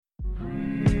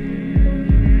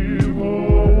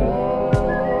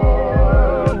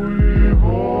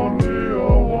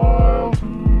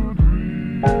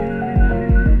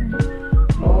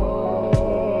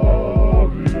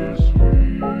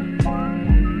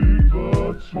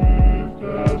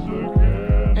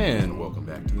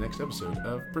episode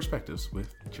of Perspectives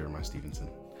with Jeremiah Stevenson.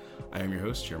 I am your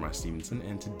host, Jeremiah Stevenson,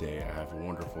 and today I have a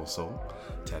wonderful soul,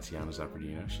 Tatiana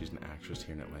Zappardino. She's an actress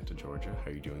here in Atlanta, Georgia.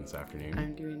 How are you doing this afternoon?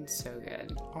 I'm doing so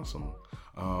good. Awesome.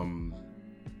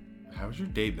 How's your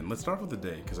day been? Let's start with the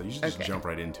day, because I usually just jump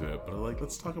right into it, but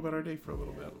let's talk about our day for a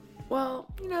little bit.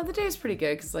 Well, the day is pretty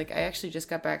good, because I actually just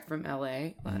got back from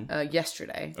LA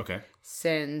yesterday. Okay.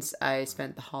 Since I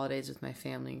spent the holidays with my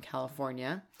family in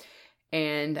California.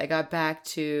 And I got back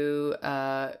to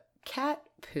cat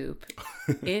poop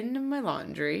in my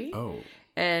laundry. Oh.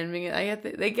 And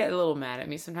they get a little mad at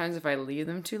me sometimes if I leave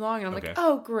them too long. And I'm like,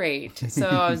 oh, great. So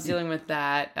I was dealing with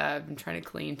that. I've been trying to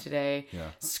clean today.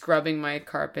 Yeah. Scrubbing my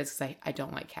carpets because I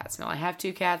don't like cat smell. I have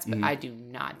 2 cats, but I do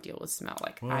not deal with smell.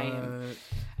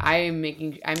 I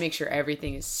make sure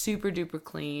everything is super duper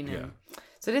clean. And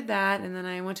so I did that. And then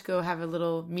I went to go have a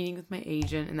little meeting with my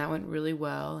agent. And that went really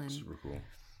well. And super cool.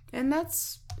 And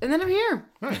then I'm here.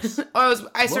 Nice.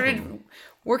 I started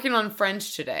working on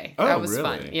French today. Oh, that was really?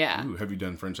 fun. Yeah. Ooh, have you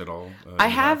done French at all? I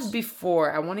have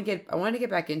before. I want to get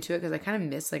back into it because I kind of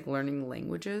miss learning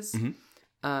languages. Mm-hmm.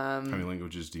 How many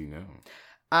languages do you know?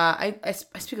 I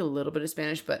speak a little bit of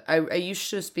Spanish, but I used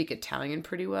to speak Italian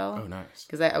pretty well. Oh, nice.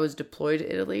 Because I was deployed to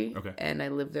Italy. Okay. And I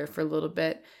lived there for a little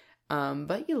bit.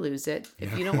 But you lose it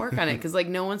if you don't work on it. Because,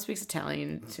 no one speaks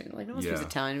Italian. No one speaks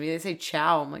Italian to me. They say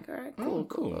ciao. I'm like, all right,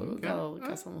 cool. You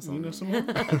know some more?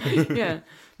 Yeah.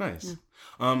 Nice.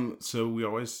 Yeah. So we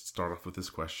always start off with this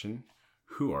question.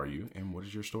 Who are you and what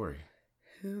is your story?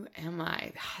 Who am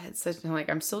I? It's such,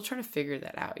 I'm still trying to figure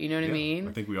that out. You know what I mean?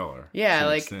 I think we all are. Yeah,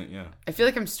 I feel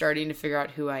like I'm starting to figure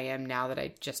out who I am now that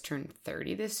I just turned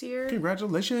 30 this year.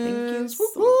 Congratulations.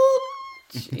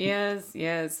 Thank you.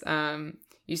 Yes.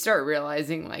 You start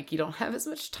realizing you don't have as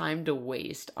much time to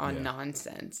waste on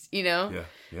nonsense,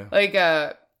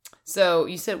 Yeah. So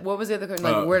you said, what was the other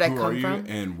question? Where'd I come from?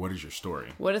 And what is your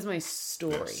story? What is my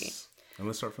story? Yes. And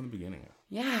let's start from the beginning.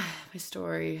 Yeah, my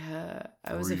story.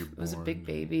 I was a big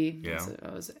baby. Yeah.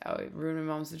 I ruined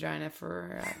my mom's vagina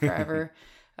forever.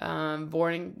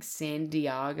 Born in San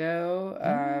Diego.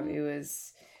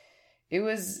 It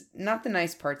was not the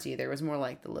nice parts either. It was more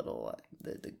like the little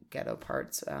the ghetto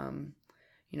parts.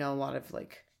 A lot of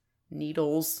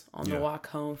needles on the walk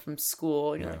home from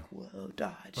school. And you're like, whoa,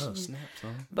 dodge. Whoa, snaps, huh?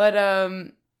 But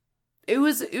it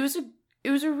was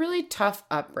a really tough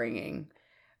upbringing.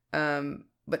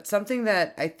 But something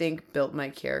that I think built my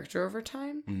character over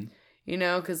time. Mm-hmm.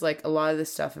 Because a lot of the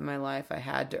stuff in my life I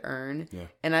had to earn. Yeah.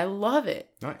 And I love it.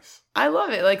 Nice. I love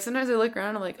it. Sometimes I look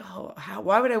around and I'm like, oh,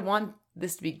 why would I want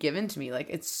this to be given to me?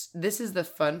 This is the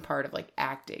fun part of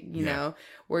acting, you know,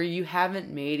 where you haven't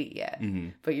made it yet,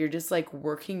 but you're just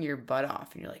working your butt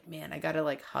off and you're like, man, I gotta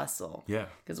hustle. Yeah.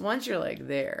 Because once you're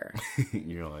there,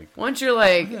 okay,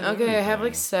 I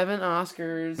have 7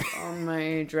 Oscars on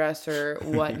my dresser.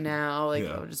 What now?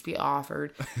 I'll just be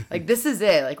offered. This is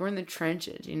it. We're in the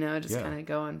trenches, just kind of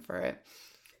going for it.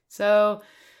 So,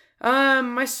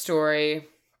 my story.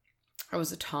 I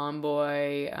was a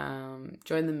tomboy,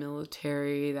 joined the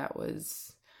military.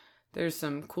 There's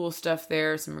some cool stuff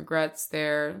there, some regrets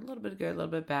there, a little bit good, a little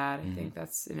bit bad. I think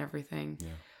that's in everything.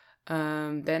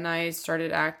 Yeah. Then I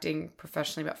started acting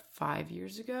professionally about 5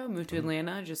 years ago, moved to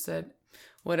Atlanta, just said,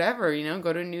 whatever,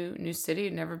 go to a new city,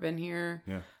 never been here.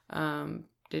 Yeah.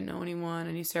 Didn't know anyone.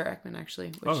 I knew Sarah Ekman,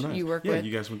 actually, which nice. You work with. Yeah,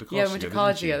 you guys went to college together. Yeah, went to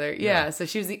college together. Yeah, so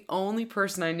she was the only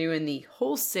person I knew in the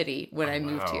whole city when I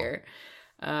moved here.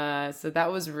 So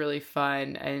that was really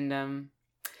fun. And,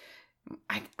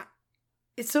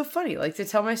 it's so funny, to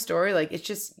tell my story, it's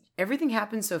just, everything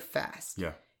happened so fast.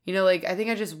 Yeah. I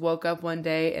think I just woke up one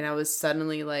day and I was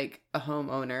suddenly a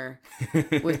homeowner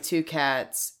with 2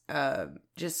 cats, and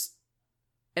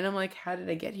I'm like, how did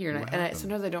I get here? And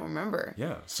sometimes I don't remember.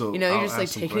 Yeah. So, you're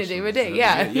just taking it day by day.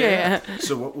 Yeah.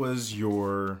 So what was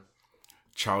your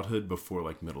childhood before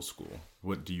middle school?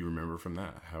 What do you remember from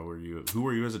that? Who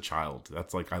were you as a child?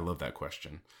 That's I love that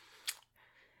question.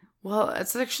 Well,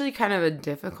 it's actually kind of a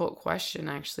difficult question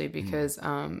because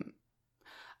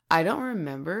I don't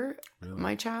remember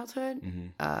my childhood.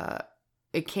 Mm-hmm.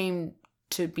 It came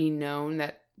to be known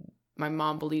that my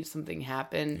mom believed something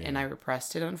happened and I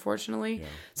repressed it, unfortunately. Yeah.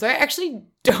 So I actually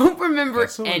don't remember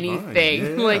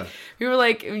anything. Yeah. We were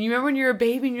you remember when you're a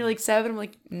baby and you're 7? I'm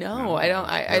like, no, I don't.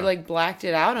 I blacked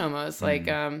it out almost.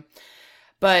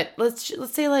 But let's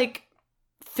say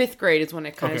 5th grade is when I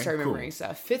kind of started remembering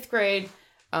stuff. 5th grade,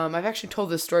 I've actually told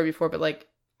this story before, but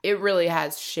it really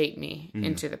has shaped me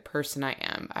into the person I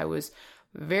am. I was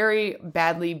very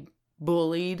badly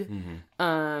bullied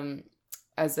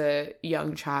as a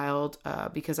young child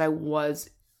because I was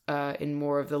in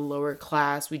more of the lower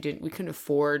class. We couldn't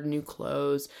afford new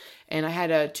clothes. And I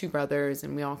had 2 brothers,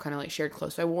 and we all kind of like shared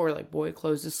clothes. So I wore like boy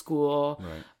clothes to school.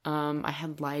 Right. I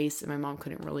had lice, and my mom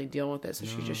couldn't really deal with it, so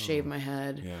she just shaved my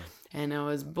head. Yeah. And I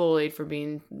was bullied for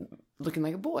looking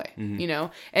like a boy, you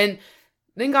know? And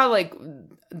then God, like,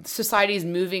 society is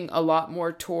moving a lot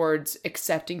more towards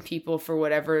accepting people for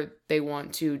whatever they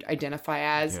want to identify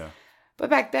as. Yeah. But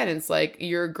back then, it's like,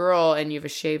 you're a girl and you have a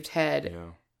shaved head.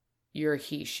 Yeah. You're a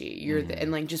he, she. You're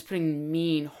and like just putting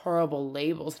mean, horrible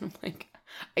labels. And I'm like,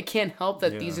 I can't help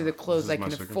that these are the clothes I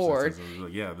can afford.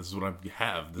 Like, yeah, this is what I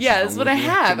have. This is what I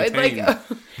have. I'd like,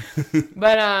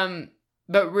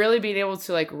 but really being able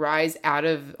to like rise out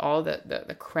of all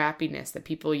the crappiness that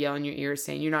people yell in your ear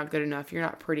saying you're not good enough, you're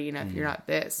not pretty enough, you're not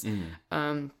this,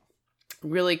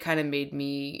 really kind of made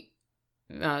me,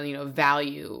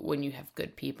 value when you have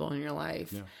good people in your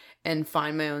life. Yeah. And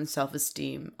find my own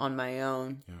self-esteem on my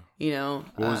own,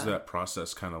 What was that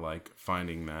process kind of like,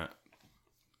 finding that?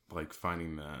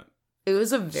 It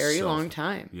was a very long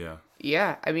time. Yeah.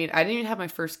 Yeah. I mean, I didn't even have my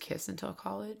first kiss until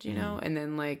college, you know? And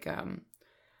then like,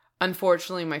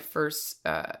 unfortunately, my first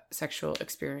sexual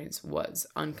experience was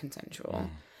unconsensual.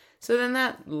 So then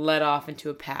that led off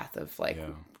into a path of like,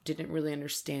 didn't really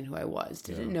understand who I was,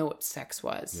 didn't know what sex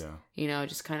was,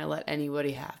 just kind of let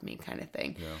anybody have me kind of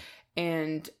thing. Yeah.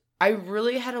 And I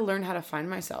really had to learn how to find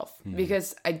myself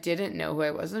because I didn't know who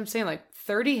I was. I'm saying like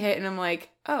 30 hit and I'm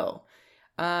like, oh,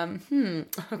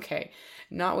 okay.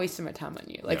 Not wasting my time on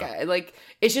you. Like,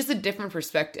 it's just a different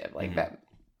perspective. Like that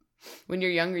when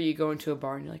you're younger, you go into a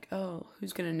bar and you're like, oh,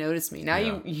 who's going to notice me? Now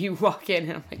you walk in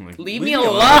and I'm like, leave me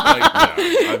alone.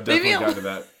 I've definitely gotten to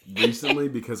that recently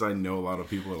because I know a lot of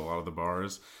people at a lot of the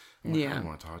bars. I'm like, I don't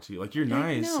want to talk to you. Like, you're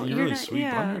nice. No, you're really sweet.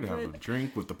 But I'm here to have a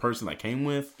drink with the person I came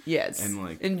with. Yes. And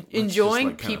like,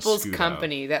 enjoying just, like, people's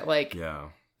company that like,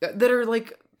 that are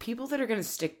like people that are going to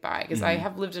stick by. Because I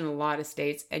have lived in a lot of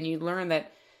states and you learn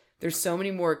that there's so many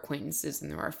more acquaintances than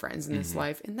there are friends in this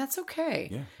life. And that's okay.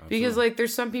 Yeah, absolutely. Because like,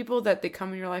 there's some people that they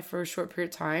come in your life for a short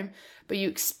period of time, but you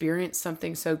experience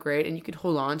something so great and you could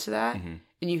hold on to that.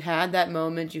 And you had that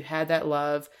moment, you had that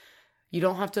love. You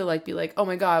don't have to like be like, oh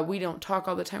my God, we don't talk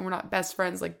all the time. We're not best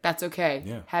friends. Like, that's okay.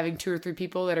 Yeah. Having 2 or 3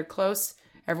 people that are close,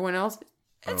 everyone else,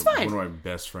 it's fine. One of my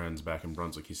best friends back in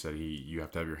Brunswick, he said you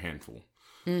have to have your handful.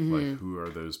 Like, who are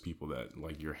those people that,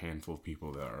 like, your handful of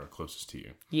people that are closest to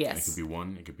you? Yes. And it could be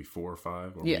 1, it could be 4 or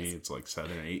 5, or me, it's like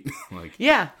 7 or 8. Like,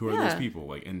 who are those people?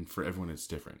 Like, and for everyone, it's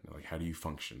different. Like, how do you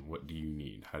function? What do you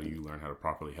need? How do you learn how to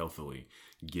properly, healthily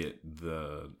get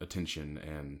the attention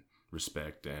and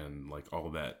respect and like all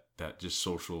that just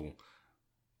social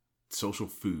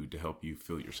food to help you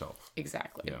feel yourself.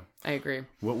 Exactly. Yeah. I agree.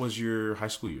 What was your high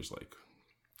school years like?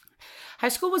 High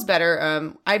school was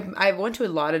better. I went to a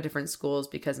lot of different schools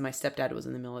because my stepdad was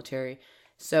in the military.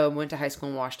 So I went to high school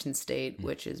in Washington State,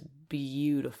 which is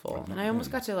beautiful. And I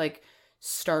almost got to like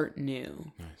start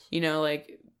new. Nice.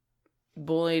 Like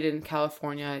bullied in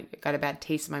California, I got a bad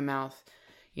taste in my mouth.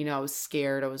 I was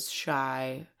scared, I was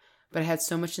shy. But I had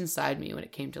so much inside me when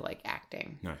it came to like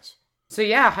acting. Nice. So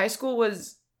yeah, high school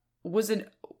was an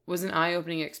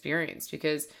eye-opening experience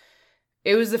because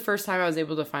it was the first time I was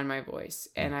able to find my voice.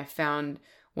 And I found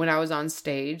when I was on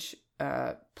stage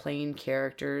playing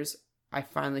characters, I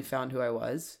finally found who I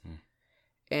was.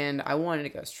 And I wanted to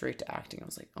go straight to acting. I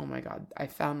was like, oh my God, I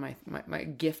found my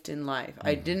gift in life.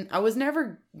 I was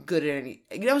never good at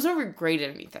anything. I was never great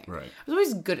at anything. Right. I was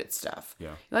always good at stuff.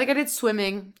 Yeah. Like I did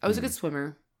swimming. I was a good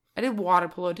swimmer. I did water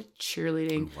polo, did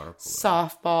cheerleading,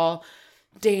 softball,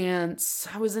 dance.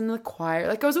 I was in the choir.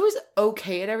 Like I was always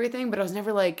okay at everything, but I was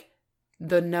never like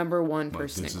the number one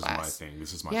person in class. This is my thing.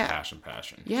 This is my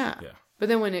passion. Yeah. But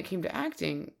then when it came to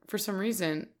acting, for some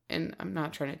reason, and I'm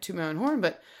not trying to toot my own horn,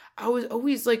 but I was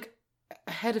always like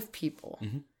ahead of people.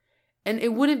 And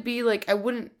it wouldn't be like, I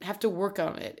wouldn't have to work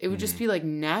on it. It would just be like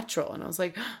natural. And I was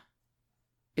like,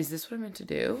 is this what I'm meant to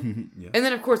do? And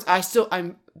then of course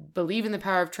I believe in the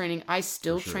power of training. I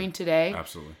still train today.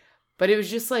 Absolutely. But it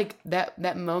was just like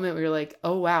that moment where you're like,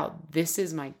 oh wow, this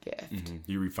is my gift.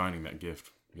 You're refining that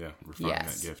gift. Yeah.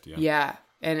 That gift. Yeah. Yeah.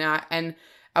 And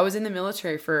I was in the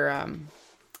military for,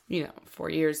 4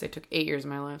 years. They took 8 years of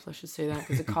my life. Let's just say that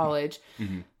because of college.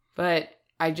 But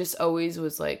I just always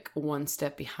was like one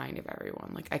step behind of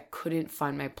everyone. Like I couldn't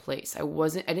find my place. I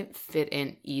didn't fit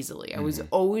in easily. I was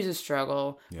always a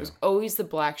struggle. I was always the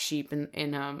black sheep in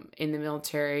the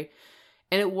military.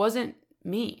 And it wasn't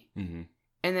me. And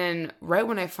then right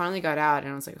when I finally got out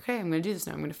and I was like, okay, I'm going to do this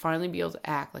now. I'm going to finally be able to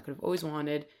act like I've always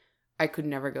wanted. I could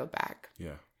never go back.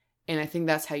 Yeah. And I think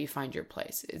that's how you find your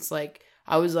place. It's like,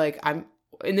 I'm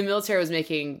in the military. I was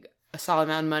making a solid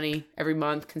amount of money every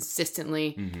month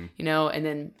consistently, you know, and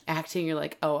then acting, you're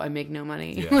like, oh, I make no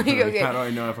money. Yeah. Like, okay. How do I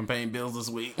know if I'm paying bills this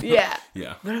week? Yeah.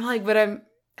 Yeah. But I'm like, but I'm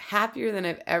happier than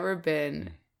I've ever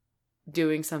been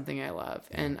doing something I love,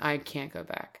 and I can't go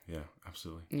back. Yeah,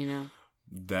 absolutely. You know?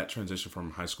 That transition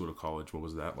from high school to college, what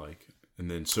was that like? And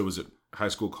then, so was it high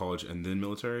school, college, and then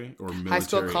military? Or military? High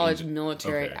school, college,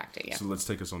 military, acting, yeah. So let's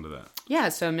take us on to that. Yeah,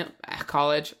 so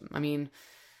college, I mean,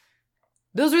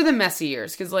 those were the messy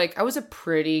years, because, like, I was a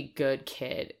pretty good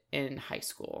kid in high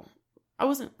school. I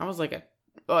was like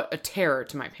a terror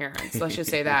to my parents, let's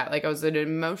just say that. Like, I was an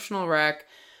emotional wreck,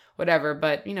 whatever,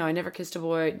 but, you know, I never kissed a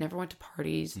boy, never went to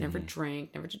parties, never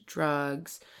drank, never did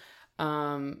drugs,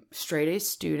 straight A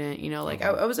student, you know, like,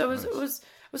 I was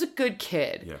a good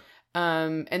kid. Yeah.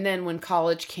 And then when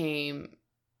college came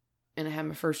and I had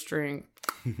my first drink,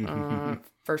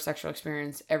 first sexual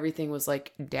experience, everything was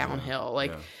like downhill.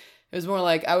 Like it was more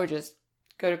like I would just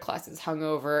go to classes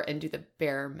hungover and do the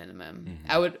bare minimum.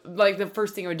 I would like the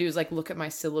first thing I would do is like look at my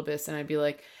syllabus and I'd be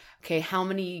like, okay, how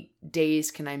many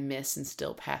days can I miss and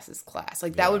still pass this class?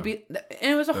 Like that would be,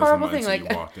 and it was a horrible thing. Like,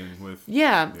 you walked in with.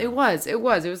 Yeah, it was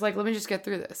like, let me just get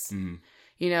through this,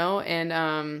 you know?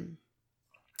 And,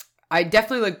 I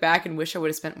definitely look back and wish I would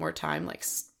have spent more time. Like,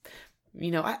 you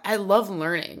know, I love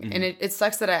learning and it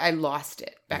sucks that I lost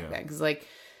it back then. Cause like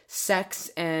sex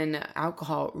and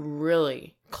alcohol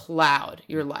really cloud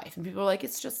your life. And people are like,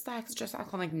 it's just sex, it's just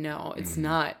alcohol. I'm like, no, it's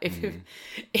not. It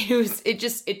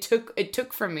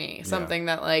took from me something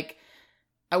that like,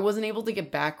 I wasn't able to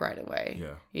get back right away.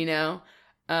 Yeah. You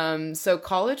know? So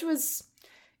college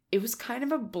it was kind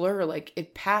of a blur. Like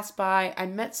it passed by. I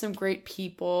met some great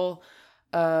people.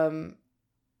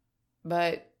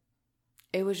 But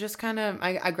it was just kind of,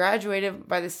 I graduated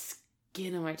by the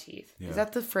skin of my teeth. Yeah. Is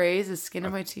that the phrase? The skin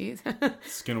of my teeth?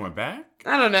 Skin of my back?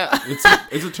 I don't know.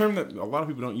 It's a term that a lot of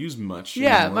people don't use much.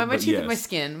 Yeah, anymore, my teeth and my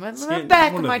skin. My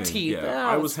back of my teeth. Yeah.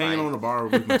 I was hanging on a bar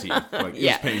with my teeth. Like it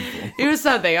was painful. It was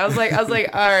something. I was like,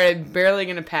 all right, barely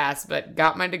gonna pass, but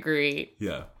got my degree.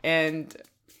 Yeah. And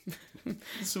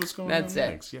so what's going on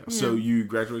next? Yeah. So you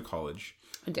graduated college.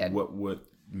 I did. What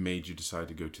made you decide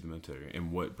to go to the military, and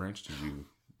what branch did you?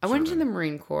 I went to the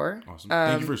Marine Corps. Awesome.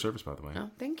 Thank you for your service, by the way. Oh,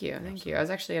 thank you. Thank you. I was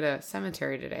actually at a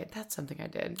cemetery today. That's something I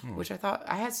did, which I thought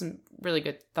I had some really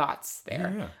good thoughts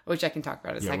there, which I can talk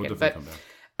about in a second. We'll definitely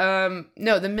come back.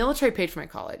 No, the military paid for my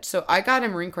college. So I got a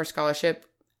Marine Corps scholarship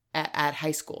at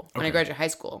high school, when I graduated high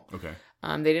school. Okay.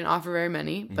 They didn't offer very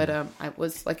many, but I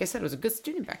was, like I said, I was a good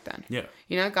student back then. Yeah.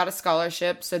 You know, I got a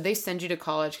scholarship. So they send you to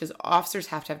college because officers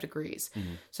have to have degrees.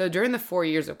 So during the 4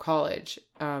 years of college,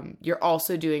 you're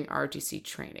also doing ROTC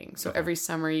training. So every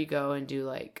summer you go and do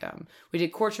like, we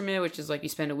did corpsman, which is like you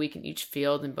spend a week in each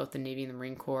field in both the Navy and the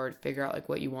Marine Corps to figure out like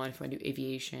what you want. If you want to do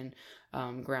aviation,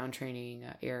 ground training,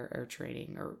 air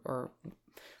training, or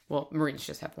Marines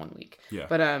just have 1 week. Yeah.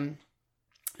 But,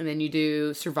 and then you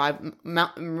do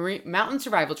mountain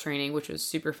survival training, which was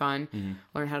super fun.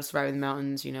 Learn how to survive in the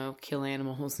mountains, you know, kill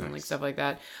animals and like stuff like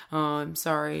that. I'm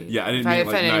sorry. Yeah, I didn't mean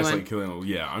like nice like killing animals.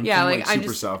 Yeah, I'm from like super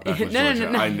just, South Baptist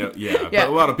Georgia. No. I know. Yeah, but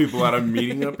a lot of people that I'm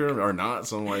meeting up here are not.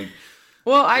 So I'm like,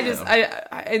 well, I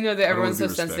know that everyone's so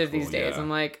sensitive these days. I'm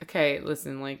like, okay,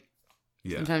 listen, like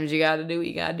sometimes you got to do what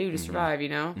you got to do to survive, you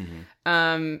know.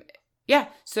 Yeah,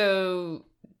 so.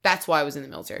 That's why I was in the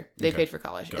military. They paid for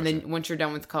college. Gotcha. And then once you're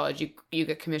done with college, you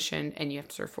get commissioned and you have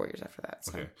to serve 4 years after that.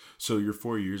 So. Okay. So your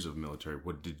 4 years of military,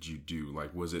 what did you do?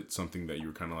 Like, was it something that you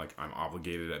were kind of like, I'm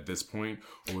obligated at this point?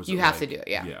 Or was you have to do it,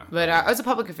 yeah. But I was a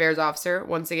public affairs officer.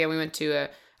 Once again, I went to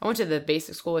the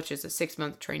basic school, which is a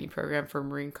 6-month training program for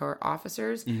Marine Corps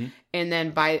officers. And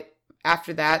then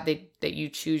after that, you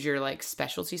choose your like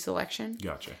specialty selection.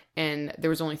 Gotcha. And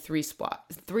there was only 3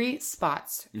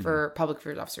 spots for public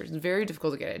affairs officers. It's very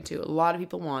difficult to get into. A lot of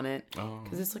people want it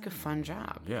because it's like a fun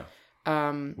job. Yeah.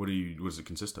 What does it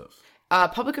consist of?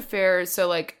 Public affairs. So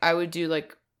like I would do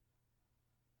like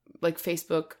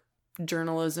Facebook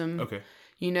journalism. Okay.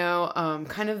 You know,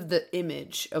 kind of the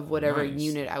image of whatever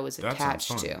unit I was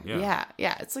attached to. Yeah.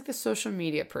 It's like the social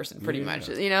media person, pretty much.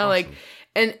 You know, awesome. Like,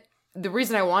 and the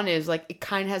reason I wanted is like it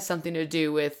kind of has something to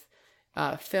do with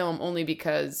film only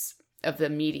because of the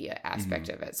media aspect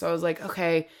of it. So I was like,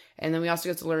 okay. And then we also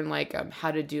got to learn like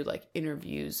how to do like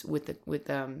interviews with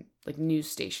like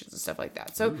news stations and stuff like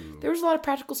that. So there was a lot of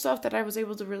practical stuff that I was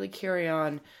able to really carry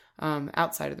on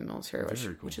outside of the military,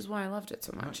 which is why I loved it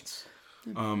so much.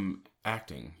 Nice.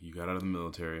 Acting. You got out of the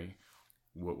military.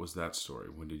 What was that story?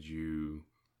 When did you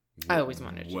I always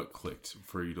wanted to. What clicked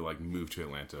for you to like move to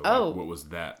Atlanta? Oh. Like, what was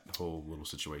that whole little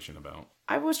situation about?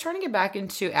 I was trying to get back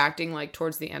into acting like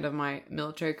towards the end of my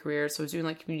military career. So I was doing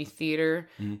like community theater,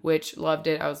 which loved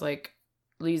it. I was like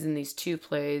leading these 2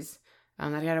 plays. I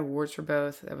got awards for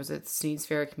both. I was at Sneeds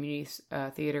Fair Community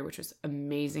Theater, which was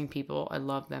amazing people. I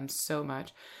loved them so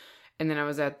much. And then I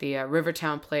was at the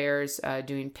Rivertown Players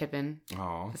doing Pippin.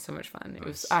 Oh, it was so much fun. Nice. It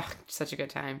was such a good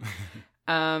time.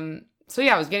 So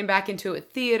yeah, I was getting back into it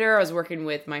with theater. I was working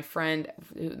with my friend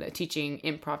teaching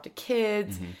improv to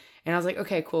kids. And I was like,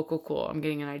 okay, cool. I'm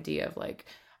getting an idea of like,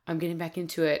 I'm getting back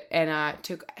into it. And I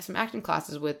took some acting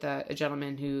classes with a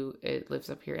gentleman who lives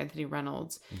up here, Anthony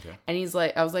Reynolds. Okay. And he's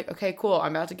like, I was like, okay, cool.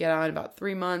 I'm about to get on in about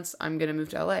 3 months. I'm going to move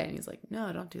to LA. And he's like,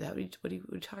 no, don't do that. What are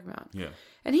you talking about? Yeah.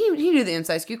 And he knew the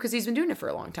inside scoop because he's been doing it for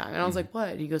a long time. And I was like, what?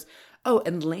 And he goes, oh,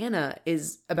 Atlanta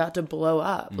is about to blow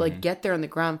up. Like, get there on the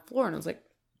ground floor. And I was like,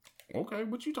 okay,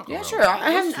 what you talking about? Yeah, sure.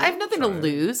 I have nothing to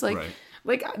lose. Like,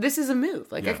 like this is a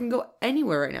move. Like I can go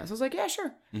anywhere right now. So I was like, yeah,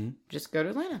 sure. Just go to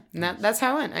Atlanta. And that's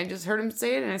how I went. I just heard him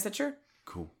say it and I said, sure.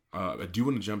 Cool. I do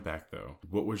want to jump back though.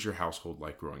 What was your household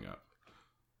like growing up?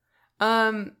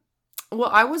 Well,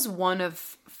 I was one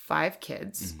of 5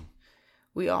 kids.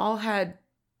 We all had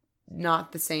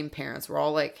not the same parents. We're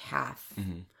all like half.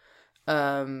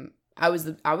 I was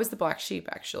the black sheep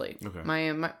actually. Okay.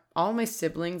 My all my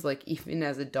siblings, like even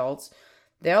as adults,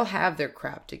 they all have their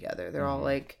crap together. They're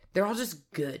all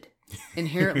just good,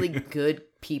 inherently good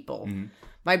people.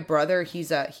 My brother, he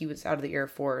was out of the Air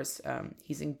Force.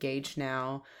 He's engaged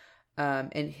now,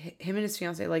 and him and his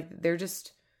fiance, like they're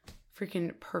just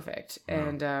freaking perfect.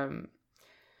 Wow.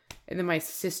 And then my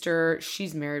sister,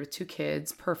 she's married with 2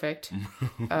 kids. Perfect.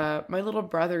 My little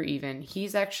brother even,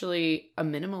 he's actually a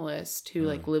minimalist who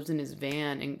like lives in his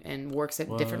van and works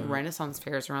at different Renaissance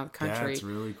fairs around the country. That's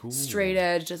really cool. Straight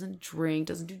edge, doesn't drink,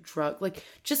 doesn't do drugs. Like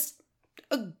just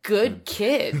a good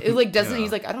kid. It like doesn't,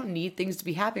 he's like, I don't need things to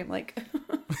be happy. I'm like,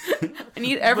 I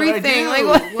need everything.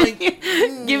 Like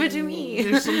give it to me.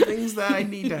 There's some things that I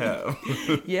need to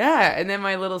have. Yeah. And then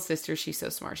my little sister, she's so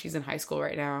smart. She's in high school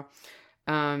right now.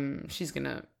 She's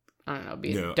gonna, I don't know,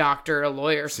 be a doctor, a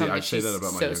lawyer, or something. I say that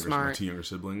about my 2 younger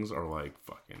siblings are like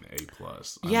fucking A+.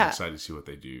 I'm excited to see what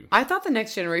they do. I thought the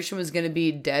next generation was gonna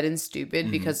be dead and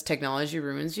stupid because technology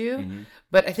ruins you,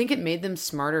 but I think it made them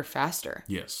smarter faster.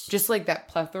 Yes, just like that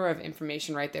plethora of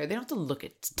information right there. They don't have to look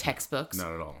at textbooks.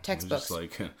 Not at all. Textbooks. Just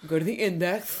like go to the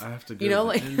index. I have to go.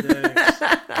 To the index.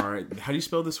 All right, how do you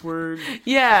spell this word?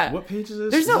 Yeah. What page is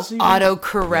this? There's no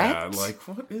autocorrect. Yeah, like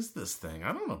what is this thing?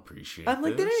 I don't appreciate. I'm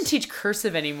like, this. They don't even teach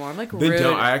cursive anymore. I'm like, they rude.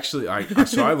 don't.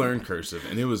 I learned cursive,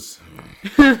 and it was.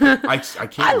 I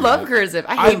can't. I love cursive.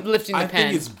 I hate lifting the pen. I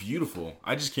think it's beautiful.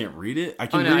 I just can't read it. I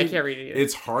can't read it either.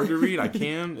 It's hard to read. I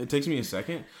can. It takes me a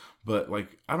second, but like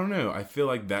I don't know. I feel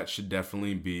like that should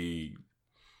definitely be.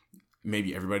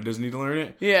 Maybe everybody doesn't need to learn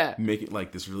it. Yeah. Make it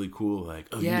like this really cool, like,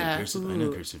 oh, you know cursive. I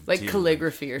know cursive. Like too.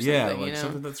 calligraphy or something. Yeah, like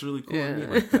something that's really cool. Yeah.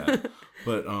 Like that.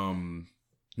 But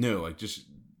no, like just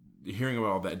hearing about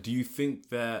all that. Do you think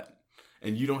that?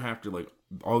 And you don't have to like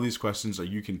all these questions. Like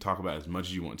you can talk about as much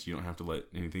as you want to. You don't have to let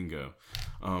anything go.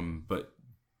 But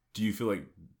do you feel like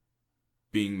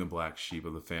being the black sheep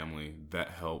of the family that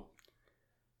helped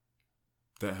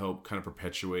kind of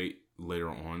perpetuate later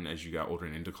on as you got older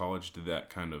and into college?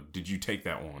 Did you take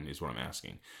that on is what I'm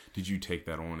asking. Did you take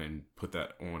that on and put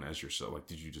that on as yourself? Like,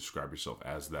 did you describe yourself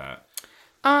as that?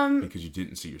 Because you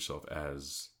didn't see yourself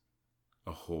as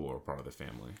a whole or part of the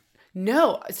family.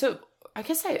 No. So I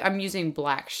guess I'm using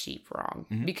black sheep wrong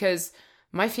because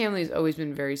my family has always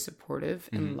been very supportive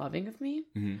and loving of me.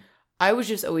 I was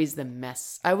just always the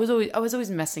mess. I was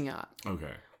always messing up.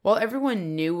 Okay. Well,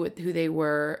 everyone knew who they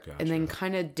were and then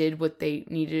kind of did what they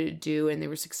needed to do and they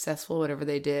were successful, whatever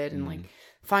they did, and like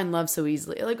find love so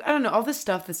easily. Like, I don't know, all this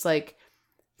stuff that's like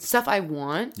stuff I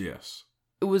want. Yes.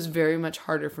 It was very much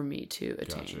harder for me to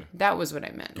attain. Gotcha. That was what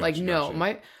I meant.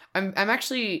 I'm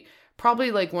actually probably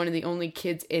like one of the only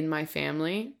kids in my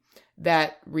family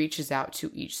that reaches out to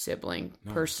each sibling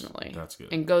personally. That's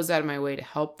good. And goes out of my way to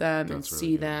help them and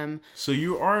see them. So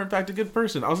you are, in fact, a good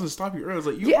person. I was going to stop you earlier. I was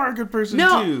like, you are a good person,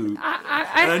 too.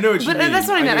 I know what you mean. But that's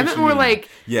what I meant. I meant more like...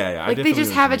 Yeah, like they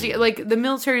just have it... Like, the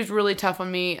military is really tough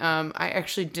on me. I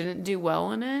actually didn't do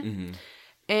well in it.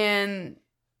 And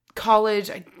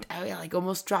college, I like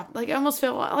almost dropped... Like, I almost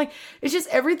failed. Like, it's just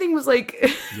everything was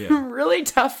like really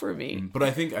tough for me. But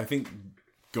I think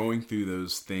going through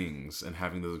those things and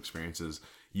having those experiences,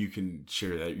 you can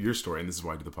share your story, and this is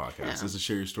why I do the podcast, is to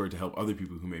share your story to help other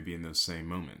people who may be in those same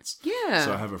moments. Yeah.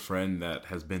 So I have a friend that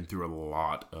has been through a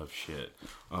lot of shit,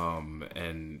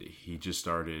 and he just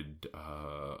started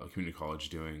a community college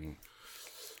doing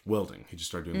welding. He just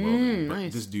started doing welding. But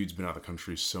nice. this dude's been out of the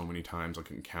country so many times, I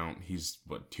couldn't count. He's,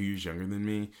 2 years younger than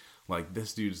me. Like,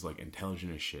 this dude's, like,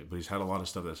 intelligent as shit. But he's had a lot of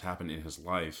stuff that's happened in his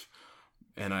life.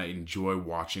 And I enjoy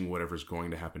watching whatever's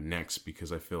going to happen next,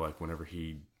 because I feel like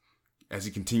as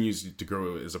he continues to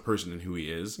grow as a person and who he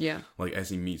is, like, as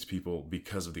he meets people,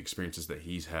 because of the experiences that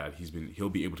he's had, he'll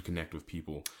be able to connect with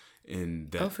people. And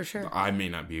that for sure. I may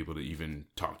not be able to even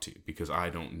talk to, because I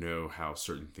don't know how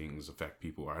certain things affect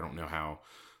people, or I don't know how,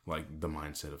 like, the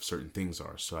mindset of certain things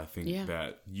are. So I think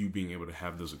that you being able to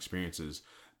have those experiences,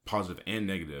 positive and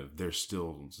negative, they're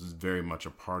still very much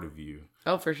a part of you.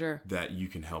 Oh, for sure. That you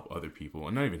can help other people,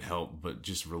 and not even help, but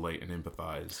just relate and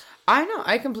empathize. I know.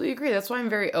 I completely agree. That's why I'm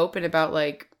very open about,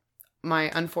 like,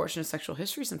 my unfortunate sexual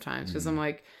history sometimes, because I'm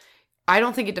like, I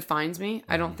don't think it defines me.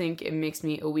 I don't think it makes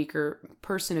me a weaker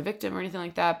person, a victim, or anything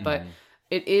like that. But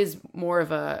it is more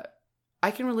of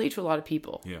I can relate to a lot of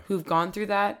people who've gone through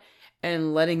that,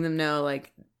 and letting them know,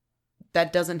 like,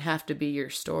 that doesn't have to be your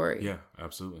story. Yeah,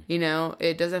 absolutely. You know,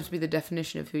 it doesn't have to be the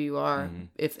definition of who you are.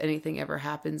 If anything ever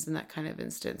happens in that kind of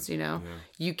instance, you know,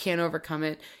 you can overcome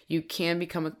it. You can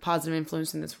become a positive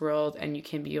influence in this world, and you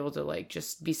can be able to, like,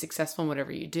 just be successful in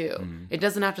whatever you do. It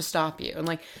doesn't have to stop you. And,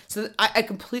 like, so I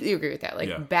completely agree with that.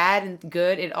 Like, bad and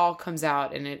good, it all comes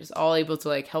out, and it's all able to,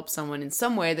 like, help someone in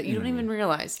some way that you don't even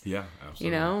realize. Yeah, absolutely.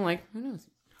 You know, like, who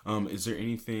knows? Is there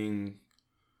anything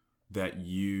that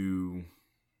you,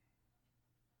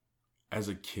 as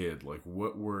a kid, like,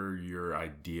 what were your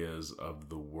ideas of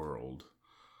the world?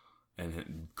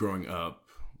 And growing up,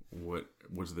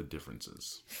 what's the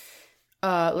differences?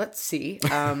 Let's see.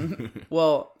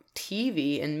 Well,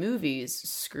 TV and movies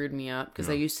screwed me up, because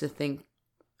I used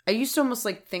to almost,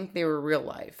 like, think they were real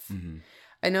life.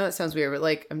 I know that sounds weird, but,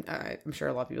 like, I'm sure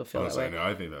a lot of people feel that way.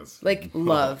 I think that's... Like,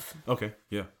 love. Okay,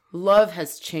 yeah. Love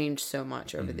has changed so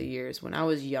much over the years. When I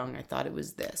was young, I thought it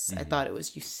was this. I thought it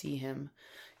was, you see him,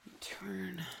 you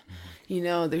turn, you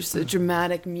know, there's the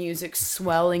dramatic music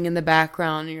swelling in the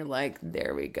background, and you're like,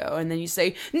 there we go. And then you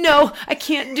say, no, I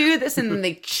can't do this. And then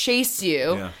they chase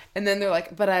you. And then they're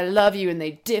like, but I love you. And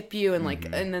they dip you. And, like,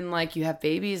 and then, like, you have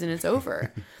babies, and it's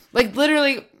over. Like,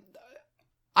 literally,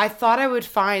 I thought I would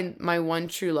find my one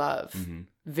true love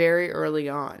very early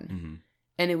on,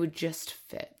 and it would just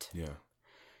fit.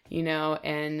 You know,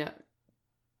 and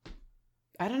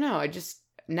I don't know.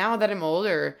 Now that I'm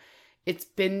older, it's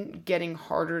been getting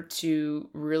harder to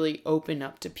really open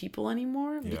up to people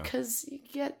anymore, because you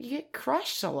get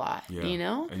crushed a lot, you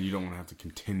know? And you don't want to have to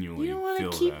continually feel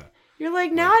that. You're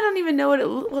like, now I don't even know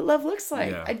what love looks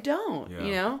like. I don't,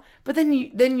 you know? But then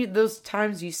you those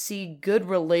times you see good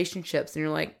relationships, and you're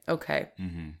like, okay,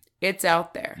 it's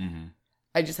out there.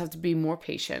 I just have to be more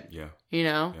patient, you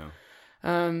know?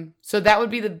 So that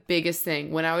would be the biggest thing.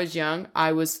 When I was young,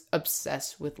 I was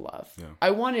obsessed with love.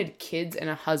 I wanted kids and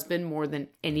a husband more than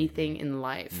anything in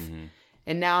life.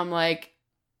 And now I'm like,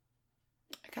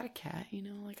 I got a cat, you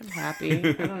know, like, I'm happy.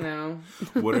 I don't know.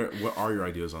 What are your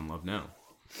ideas on love now?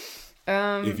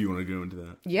 If you want to go into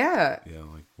that. Yeah,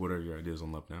 like, what are your ideas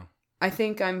on love now? I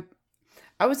think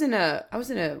I was in a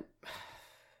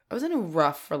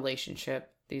rough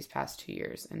relationship these past 2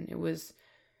 years, and it was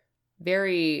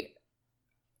very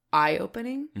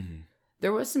eye-opening.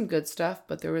 There was some good stuff,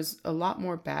 but there was a lot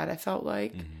more bad, I felt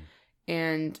like.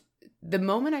 And the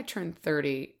moment I turned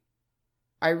 30,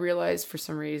 I realized for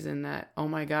some reason that, oh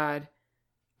my God,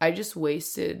 I just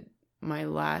wasted my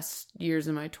last years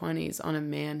in my 20s on a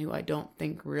man who I don't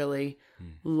think really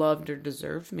loved or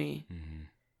deserved me.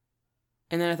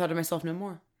 And then I thought to myself, no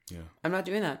more. I'm not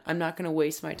doing that. I'm not going to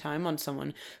waste my time on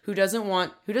someone who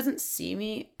doesn't see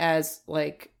me as,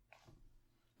 like,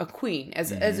 a queen,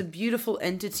 as a beautiful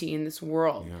entity in this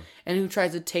world, and who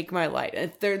tries to take my light.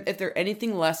 If they're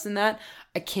anything less than that,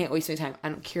 I can't waste my time. I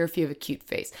don't care if you have a cute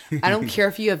face. I don't care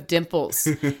if you have dimples.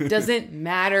 Doesn't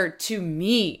matter to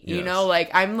me. You know, like,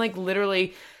 I'm, like,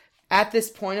 literally at this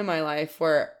point in my life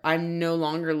where I'm no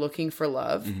longer looking for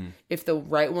love. If the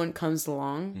right one comes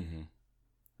along,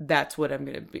 that's what I'm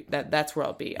gonna be. That's where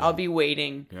I'll be. I'll be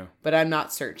waiting, but I'm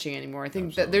not searching anymore. I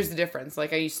think that there's the difference.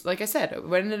 Like I said, I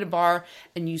went into a bar,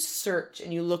 and you search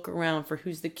and you look around for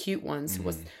who's the cute ones.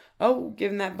 Give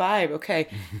them that vibe. Okay,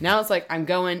 now it's like, I'm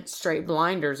going straight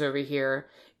blinders over here.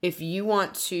 If you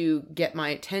want to get my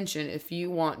attention, if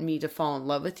you want me to fall in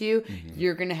love with you,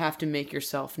 you're going to have to make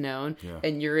yourself known,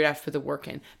 and you're going to have to put the work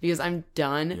in, because I'm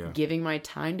done giving my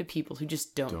time to people who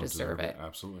just don't deserve it.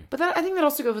 Absolutely. But I think that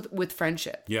also goes with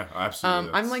friendship. Yeah,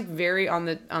 absolutely. I'm, like, very on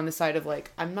the side of,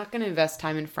 like, I'm not going to invest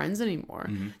time in friends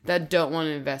anymore that don't want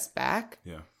to invest back.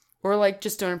 Or, like,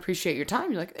 just don't appreciate your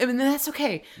time. You're like, I mean, that's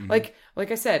okay. Like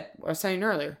I said, I was saying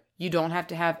earlier, You don't have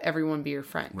to have everyone be your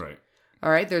friend. Right. All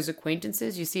right, there's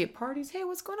acquaintances you see at parties. Hey,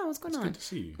 what's going on? What's going on? Good to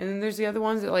see you. And then there's the other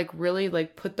ones that like really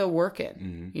like put the work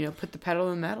in. You know, put the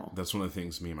pedal in the metal. That's one of the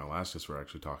things me and my last guest were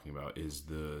actually talking about is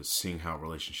seeing how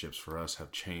relationships for us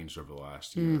have changed over the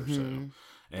last year or so,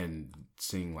 and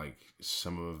seeing like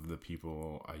some of the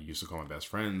people I used to call my best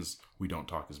friends, we don't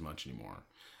talk as much anymore,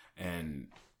 and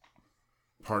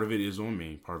part of it is on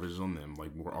me, part of it is on them.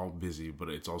 Like we're all busy, but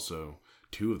it's also.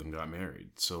 2 of them got married,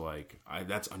 so like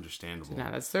that's understandable.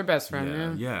 Yeah, that's their best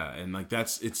friend. Yeah, and like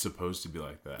it's supposed to be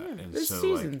like that. Yeah, and so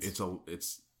seasons. Like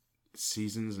it's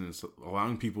seasons, and it's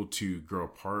allowing people to grow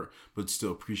apart, but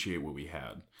still appreciate what we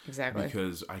had. Exactly.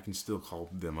 Because I can still call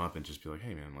them up and just be like,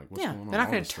 "Hey, man, like what's going on?" They're not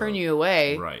going to turn you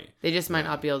away, right? They just might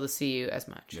not be able to see you as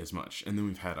much. And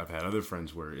then I've had other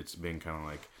friends where it's been kind of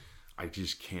like I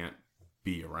just can't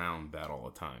be around that all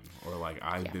the time, or like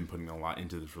I've been putting a lot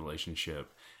into this relationship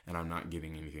and I'm not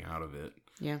getting anything out of it.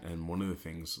 Yeah. And one of the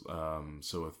things,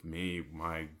 so with me,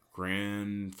 my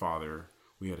grandfather,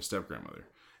 we had a step grandmother,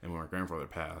 and when my grandfather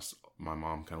passed, my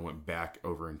mom kind of went back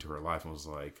over into her life and was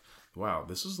like, wow,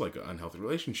 this is like an unhealthy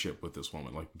relationship with this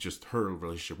woman, like just her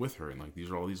relationship with her, and like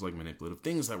these are all these like manipulative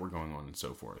things that were going on and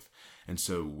so forth. And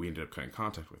so we ended up cutting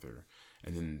contact with her,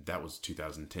 and then that was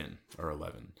 2010 or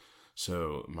 11.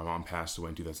 So my mom passed away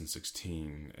in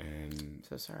 2016, and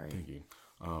so sorry. Thank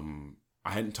you. I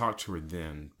hadn't talked to her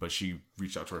then, but she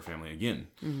reached out to her family again.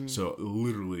 So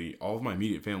literally all of my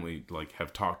immediate family like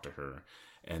have talked to her,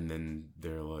 and then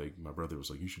they're like, my brother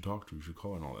was like, you should talk to her, you should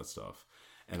call her, and all that stuff.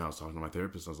 And I was talking to my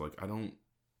therapist. I was like, I don't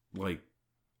like.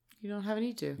 You don't have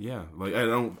any to. Yeah, like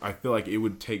I feel like it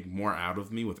would take more out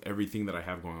of me with everything that I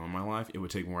have going on in my life. It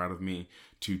would take more out of me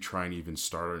to try and even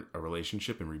start a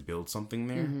relationship and rebuild something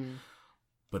there.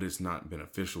 But it's not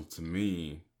beneficial to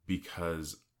me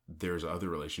because there's other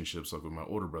relationships like with my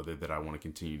older brother that I want to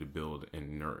continue to build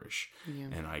and nourish.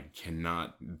 And I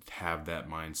cannot have that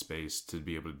mind space to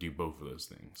be able to do both of those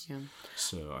things.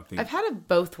 So I think I've had it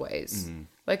both ways.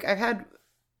 Like I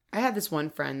had this one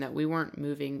friend that we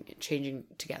weren't changing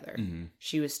together.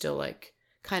 She was still like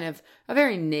kind of a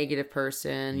very negative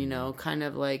person, you know, kind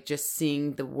of like just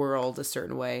seeing the world a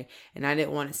certain way. And I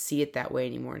didn't want to see it that way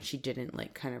anymore. And she didn't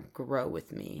like kind of grow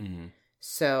with me.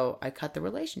 So I cut the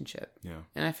relationship.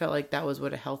 And I felt like that was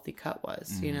what a healthy cut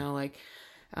was, you know, like,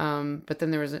 but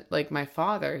then there was like my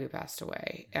father who passed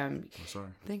away. Sorry.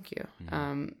 Thank you.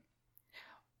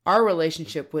 Our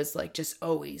relationship was like just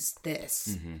always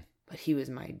this. But he was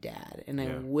my dad, and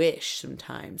I wish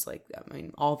sometimes, like, I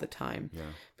mean, all the time,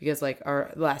 because like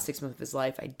the last 6 months of his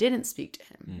life, I didn't speak to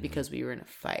him because we were in a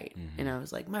fight, and I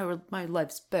was like, my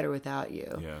life's better without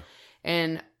you,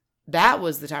 and that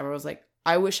was the time where I was like,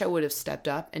 I wish I would have stepped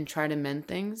up and tried to mend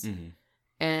things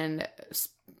and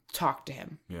talk to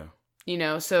him, you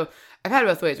know. So I've had it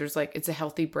both ways, where it's like it's a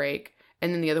healthy break.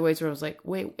 And then the other ways where I was like,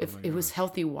 wait, if it was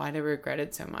healthy, why did I regret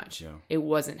it so much? It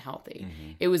wasn't healthy.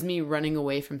 It was me running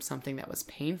away from something that was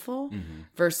painful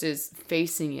versus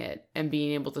facing it and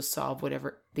being able to solve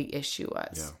whatever the issue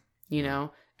was, you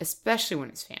know, especially when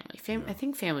it's family. I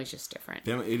think family's just different.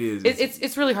 It is.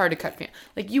 It's really hard to cut family.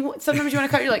 Like sometimes you want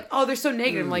to cut, you're like, oh, they're so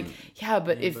negative. I'm like, yeah,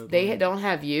 but if they don't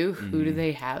have you, who do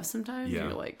they have sometimes?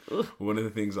 You're like, ugh. One of the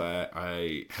things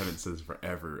I haven't said this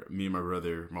forever, me and my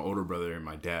brother, my older brother and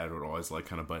my dad would always like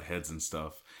kind of butt heads and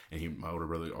stuff. And my older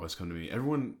brother would always come to me.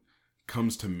 Everyone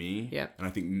comes to me. Yeah. And I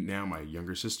think now my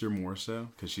younger sister more so,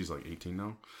 because she's like 18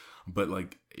 now. But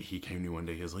like he came to me one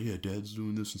day, he was like, yeah, dad's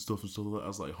doing this and stuff and stuff. I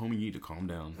was like, homie, you need to calm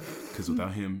down, because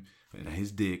without him and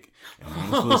his dick and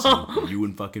mama's pussy, you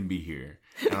wouldn't fucking be here.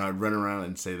 And I'd run around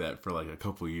and say that for like a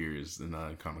couple of years, and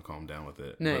I kind of calmed down with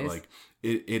it. Nice. But like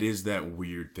it is that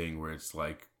weird thing where it's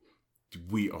like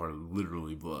we are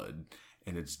literally blood,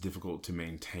 and it's difficult to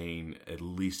maintain at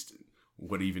least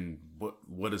what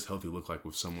does healthy look like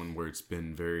with someone where it's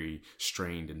been very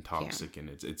strained and toxic, and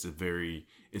it's a very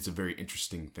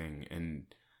interesting thing. And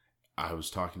I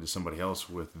was talking to somebody else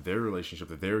with their relationship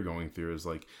that they were going through, is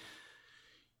like,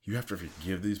 you have to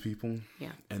forgive these people,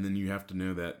 and then you have to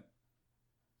know that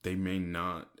they may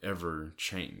not ever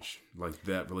change. Like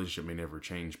that relationship may never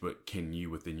change, but can you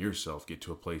within yourself get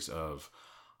to a place of,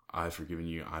 I've forgiven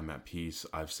you, I'm at peace,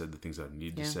 I've said the things I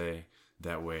need to say.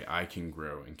 That way I can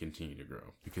grow and continue to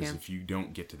grow. Because if you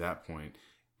don't get to that point,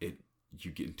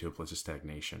 you get into a place of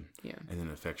stagnation. Yeah. And then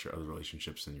it affects your other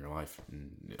relationships in your life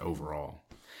and overall.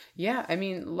 Yeah. I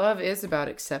mean, love is about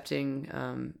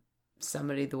accepting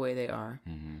somebody the way they are.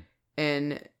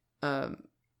 And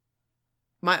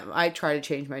I try to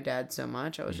change my dad so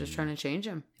much. I was just trying to change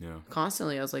him. Yeah.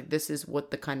 Constantly. I was like, this is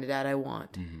what the kind of dad I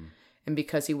want. And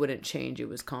because he wouldn't change, it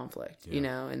was conflict, you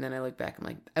know? And then I look back, I'm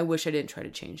like, I wish I didn't try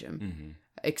to change him.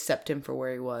 Accept him for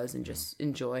where he was and just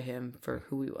enjoy him for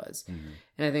who he was.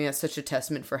 And I think that's such a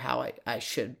testament for how I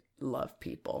should love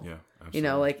people. Yeah, absolutely. You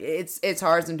know, like it's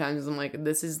hard sometimes. I'm like,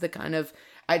 this is the kind of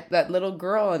that little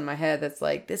girl in my head that's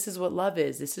like, this is what love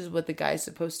is. This is what the guy's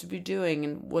supposed to be doing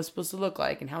and what's supposed to look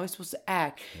like and how he's supposed to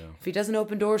act. Yeah. If he doesn't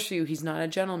open doors for you, he's not a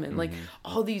gentleman. Like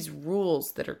all these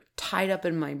rules that are tied up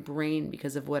in my brain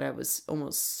because of what I was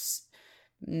almost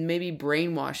maybe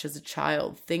brainwashed as a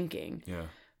child thinking. Yeah.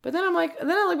 But then I'm like,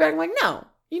 then I look back, I'm like, no,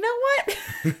 you know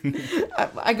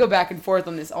what? I go back and forth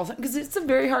on this all the time because it's a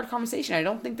very hard conversation. I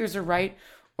don't think there's a right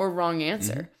or wrong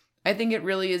answer. I think it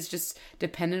really is just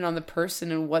dependent on the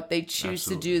person and what they choose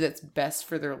to do that's best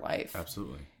for their life.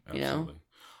 Absolutely. You know?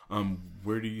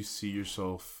 Where do you see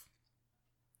yourself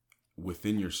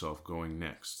within yourself going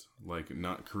next? Like,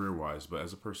 not career-wise, but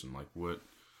as a person. Like, what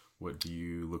do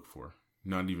you look for?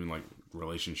 Not even, like,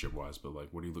 relationship-wise, but, like,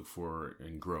 what do you look for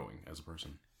in growing as a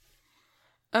person?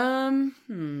 I'm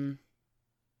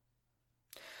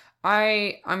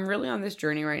really on this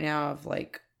journey right now of,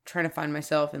 like, trying to find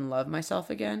myself and love myself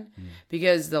again,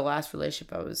 because the last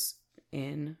relationship I was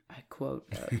in, I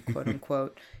quote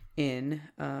unquote in,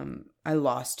 I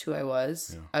lost who I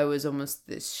was. Yeah. I was almost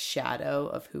this shadow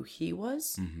of who he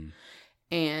was.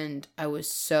 And I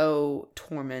was so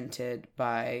tormented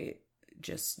by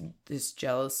just this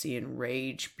jealousy and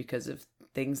rage because of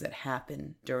things that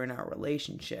happened during our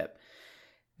relationship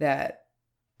that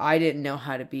I didn't know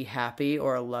how to be happy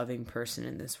or a loving person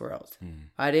in this world.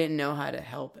 I didn't know how to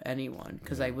help anyone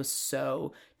because I was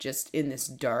so just in this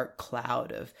dark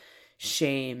cloud of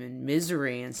shame and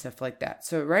misery and stuff like that.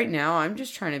 So right now I'm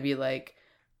just trying to be like,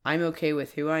 I'm okay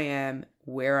with who I am,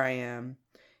 where I am,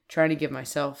 trying to give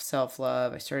myself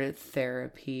self-love. I started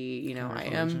therapy, you know,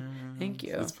 thank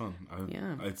you. It's fun.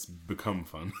 It's become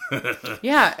fun.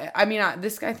 Yeah. I mean, I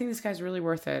think this guy's really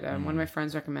worth it. One of my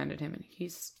friends recommended him and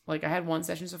he's like, I had one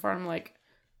session so far. And I'm like,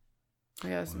 oh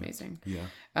yeah, that's amazing. Yeah.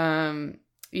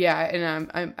 Yeah.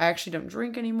 And I actually don't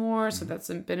drink anymore. So that's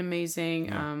been amazing.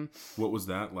 Yeah. What was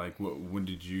that like? What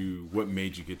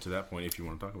made you get to that point? If you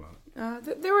want to talk about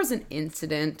it. There was an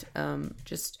incident,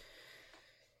 just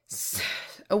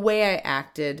a way I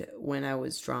acted when I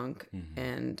was drunk,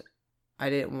 and I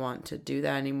didn't want to do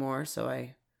that anymore, so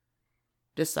I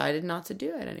decided not to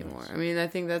do it anymore. Nice. I mean, I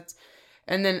think that's,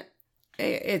 and then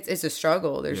it's a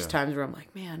struggle. There's times where I'm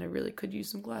like, man, I really could use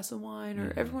some glass of wine,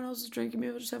 or everyone else is drinking,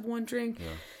 maybe I'll just have one drink. Yeah.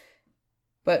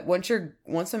 But once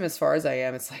I'm as far as I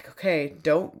am, it's like, okay,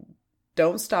 don't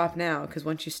stop now, because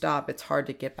once you stop, it's hard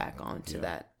to get back onto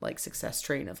that like success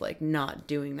train of like not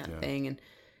doing that thing.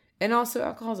 And also,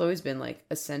 alcohol's always been, like,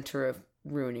 a center of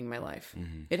ruining my life.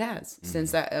 It has.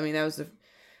 Since that, I mean, that was the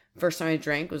first time I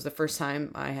drank, was the first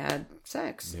time I had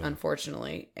sex,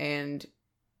 unfortunately. And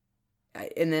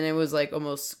then it was, like,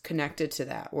 almost connected to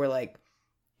that, where, like,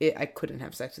 I couldn't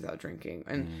have sex without drinking.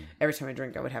 And every time I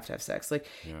drink, I would have to have sex. Like,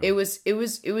 it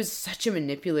was such a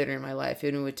manipulator in my life.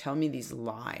 And it would tell me these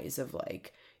lies of,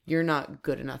 like, you're not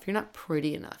good enough. You're not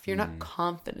pretty enough. You're not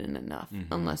confident enough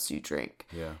unless you drink.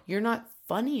 Yeah. You're not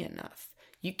funny enough.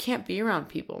 You can't be around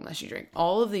people unless you drink.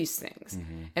 All of these things.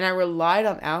 And I relied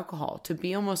on alcohol to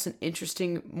be almost an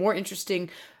more interesting,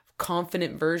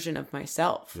 confident version of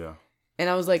myself. Yeah. And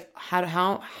I was like,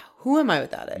 who am I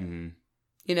without it?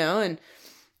 You know, and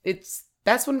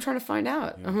that's what I'm trying to find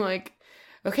out. Yeah. I'm like,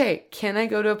 okay, can I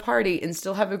go to a party and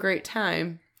still have a great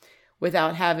time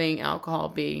without having alcohol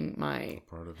being my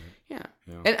part of it? Yeah.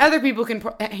 And other people can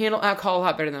handle alcohol a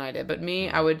lot better than I did, but me,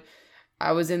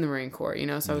 I was in the Marine Corps, you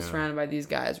know, so I was surrounded by these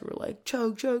guys who were like,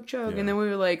 chug, chug, chug. And then we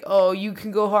were like, oh, you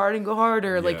can go hard and go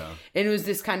harder. Like, and it was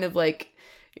this kind of like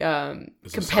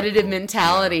competitive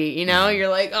mentality, you know, you're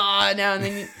like, oh, no.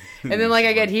 And then like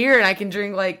I get here and I can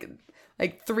drink like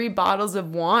 3 bottles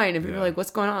of wine. And people are like,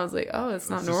 what's going on? I was like, oh, it's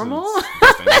not normal.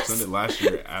 Last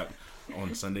year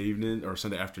on Sunday evening or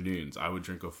Sunday afternoons, I would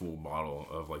drink a full bottle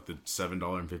of like the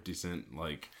 $7.50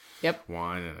 like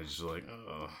wine, and I just like,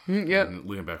 and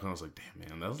looking back on, I was like, damn,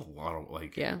 man, that was a lot of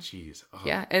like, jeez.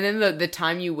 Yeah, and then the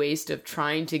time you waste of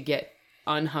trying to get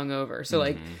unhungover. So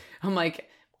like, I'm like,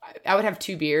 I would have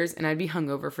 2 beers and I'd be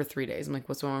hungover for 3 days. I'm like,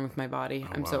 what's wrong with my body?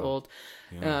 I'm so old.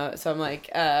 Yeah. So I'm like,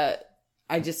 I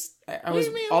was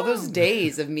all those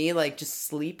days of me like just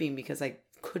sleeping because I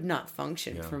could not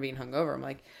function from being hungover. I'm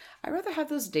like, I'd rather have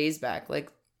those days back.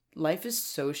 Like, life is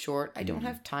so short. I don't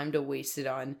have time to waste it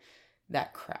on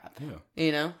that crap. Yeah.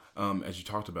 You know? As you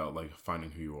talked about, like, finding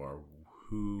who you are,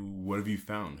 what have you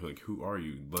found? Like, who are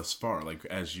you thus far? Like,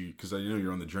 because I know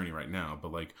you're on the journey right now,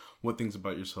 but, like, what things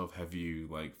about yourself have you,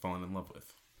 like, fallen in love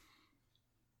with?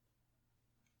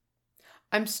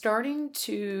 I'm starting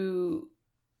to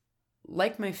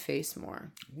like my face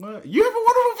more. What? You have a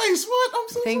wonderful face. What? I'm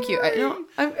so Thank sorry. you.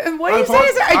 What are you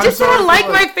saying? I just want to like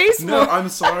my face more. No, I'm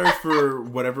sorry for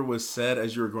whatever was said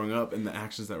as you were growing up and the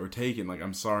actions that were taken. Like,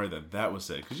 I'm sorry that was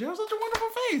said because you have such a wonderful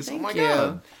face. Thank oh my you.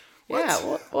 God. What?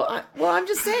 Yeah. Well, I'm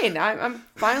just saying. I'm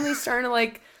finally starting to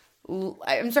like.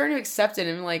 I'm starting to accept it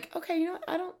and I'm like, okay, you know what?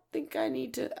 I don't think I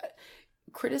need to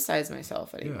criticize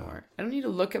myself anymore. I don't need to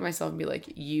look at myself and be like,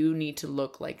 you need to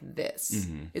look like this.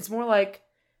 Mm-hmm. It's more like,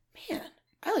 man,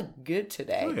 I look good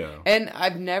today. Oh, yeah. And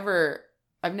I've never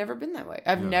been that way.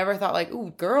 I've never thought like,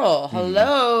 ooh, girl,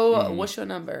 hello, what's your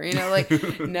number? You know, like,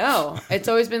 no. It's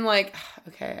always been like,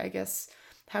 okay, I guess,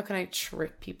 how can I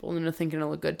trick people into thinking I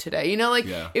look good today? You know, like,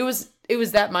 it was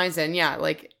that mindset. And yeah,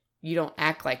 like, you don't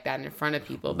act like that in front of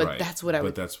people, but that's what I would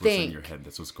think. But that's what's in your head.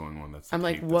 That's what's going on. That's I'm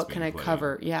like, what can I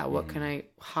cover? Yeah, what can I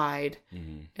hide?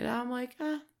 Mm-hmm. And I'm like,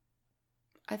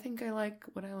 I think I like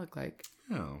what I look like.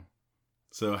 Oh.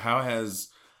 So how has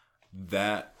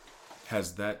that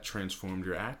transformed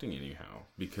your acting anyhow?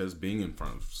 Because being in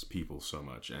front of people so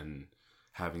much and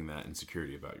having that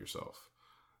insecurity about yourself,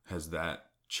 has that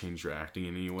changed your acting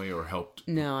in any way or helped?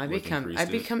 No, I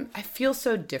feel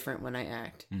so different when I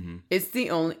act. Mm-hmm. It's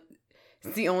the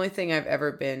only thing I've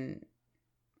ever been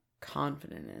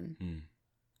confident in. Mm.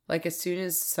 Like as soon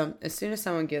as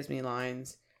someone gives me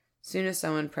lines, as soon as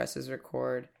someone presses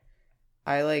record,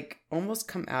 I like almost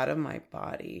come out of my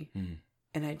body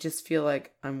and I just feel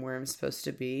like I'm where I'm supposed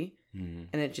to be and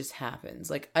it just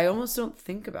happens. Like I almost don't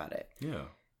think about it. Yeah.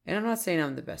 And I'm not saying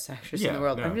I'm the best actress in the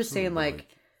world. I'm just saying like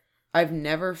they're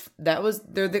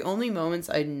the only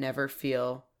moments I never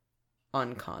feel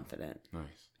unconfident.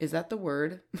 Nice. Is that the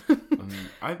word?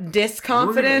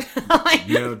 Disconfident?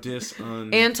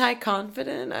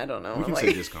 Anti-confident? I don't know. We can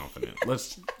say disconfident.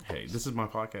 Hey, this is my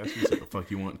podcast. You can say what the fuck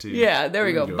you want to. Yeah, there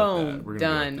we go. Boom. We're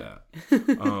done.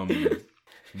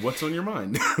 What's on your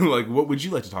mind? Like, what would you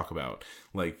like to talk about?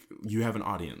 Like, you have an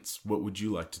audience. What would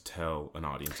you like to tell an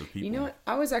audience of people? You know what?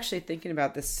 I was actually thinking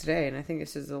about this today, and I think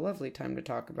this is a lovely time to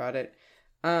talk about it.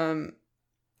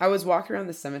 I was walking around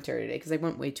the cemetery today because I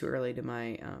went way too early to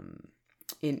my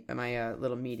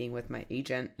little meeting with my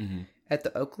agent at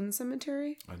the Oakland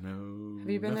Cemetery. I know. Have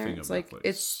you been there? It's like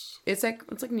it's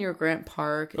like near Grant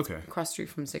Park. It's across the street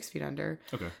from 6 Feet Under.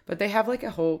 Okay. But they have like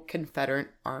a whole Confederate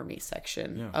Army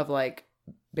section of like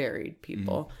buried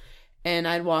people, and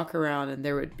I'd walk around and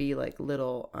there would be like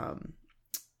little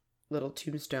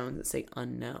tombstones that say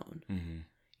unknown.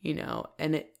 You know,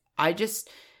 and I just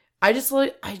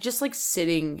like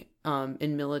sitting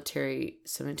in military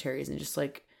cemeteries and just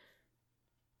like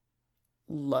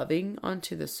loving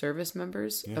onto the service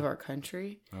members of our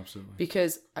country. Absolutely.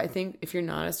 Because I think if you're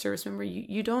not a service member,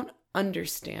 you don't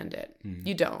understand it.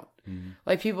 You don't.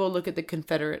 Like people look at the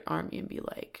Confederate Army and be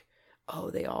like, oh,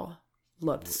 they all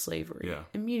loved slavery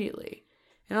immediately.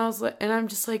 And I'm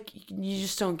just like, you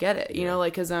just don't get it, you know,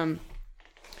 like, cause,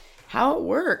 how it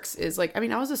works is like, I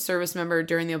mean, I was a service member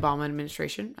during the Obama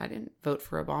administration. I didn't vote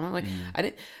for Obama. Like I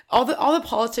didn't, all the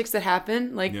politics that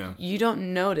happen, like you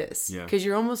don't notice because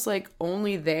you're almost like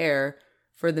only there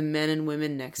for the men and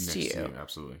women next to you.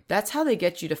 Absolutely. That's how they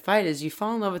get you to fight is you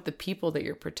fall in love with the people that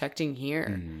you're protecting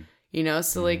here, you know?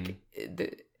 So like,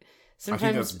 sometimes I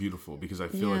think that's beautiful because I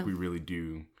feel like we really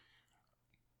do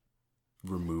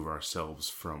remove ourselves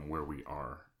from where we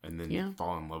are and then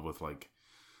fall in love with like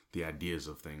the ideas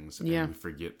of things and we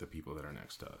forget the people that are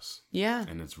next to us. Yeah.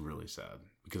 And it's really sad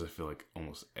because I feel like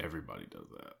almost everybody does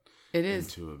that. It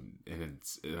is. And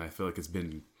I feel like it's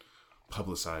been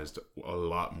publicized a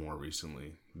lot more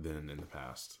recently than in the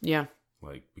past. Yeah.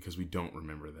 Like, because we don't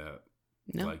remember that.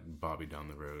 No. Like Bobby down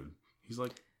the road.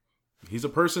 He's a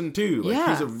person too. Like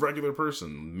he's a regular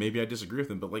person. Maybe I disagree with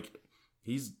him, but like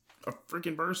he's a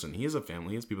freaking person. He has a family.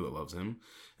 He has people that loves him.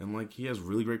 And like he has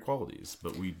really great qualities.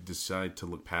 But we decide to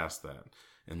look past that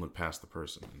and look past the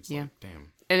person. And it's like,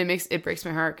 damn. And it breaks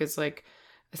my heart because like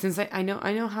since I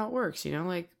know how it works, you know,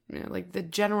 like the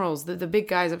generals, the big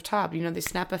guys up top, you know, they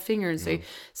snap a finger and say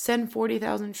send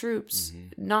 40,000 troops,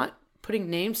 not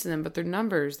putting names to them, but their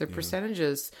numbers, their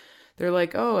percentages. They're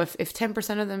like, oh, if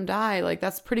 10% of them die, like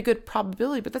that's pretty good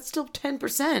probability, but that's still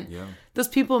 10%. Yeah. Those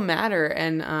people matter.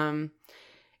 And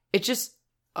it just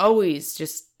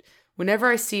always whenever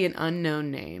I see an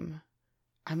unknown name,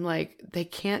 I'm like, they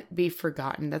can't be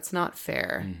forgotten. That's not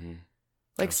fair.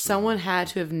 Like absolutely. Someone had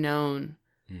to have known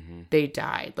they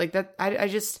died. Like that. I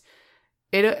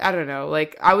don't know.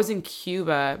 Like I was in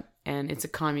Cuba and it's a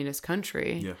communist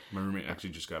country. Yeah, my roommate actually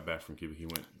just got back from Cuba. He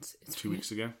went it's 2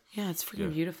 weeks ago. Yeah, it's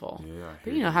freaking beautiful. Yeah,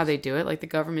 but you know how they do it? Like the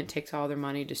government takes all their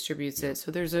money, distributes it.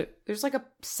 So there's like a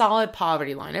solid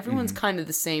poverty line. Everyone's kind of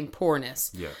the same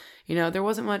poorness. Yeah. You know, there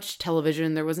wasn't much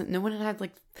television. No one had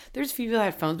like, there's a few people that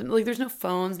had phones, but like there's no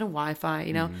phones, no Wi-Fi,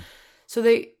 you know? So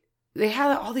they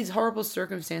had all these horrible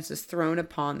circumstances thrown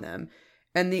upon them.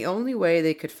 And the only way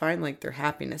they could find like their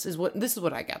happiness this is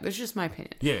what I got. This is just my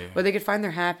opinion. Yeah. Where they could find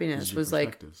their happiness was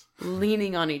like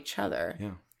leaning on each other.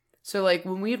 Yeah. So like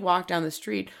when we'd walk down the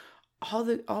street,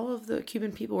 all of the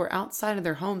Cuban people were outside of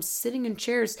their homes, sitting in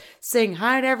chairs, saying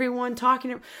hi to everyone,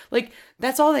 talking to, like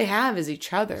that's all they have is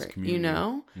each other, you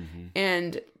know?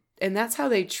 And that's how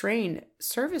they train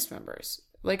service members.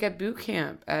 Like at boot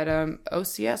camp at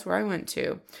OCS where I went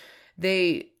to,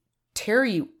 they tear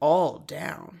you all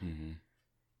down.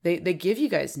 They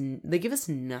give us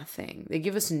nothing. They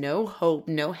give us no hope,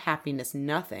 no happiness,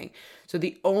 nothing. So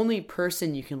the only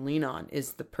person you can lean on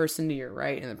is the person to your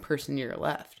right and the person to your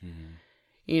left.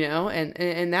 You know,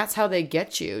 and that's how they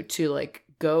get you to like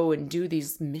go and do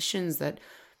these missions that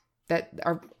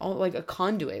are all like a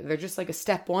conduit. They're just like a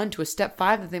step 1 to a step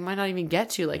 5 that they might not even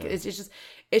get to. Like it's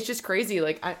just crazy.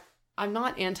 Like I'm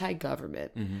not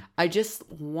anti-government. I just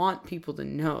want people to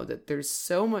know that there's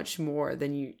so much more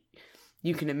than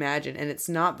you can imagine, and it's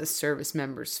not the service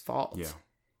members' fault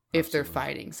if they're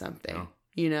fighting something,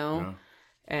 you know.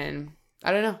 And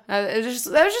I don't know. That was just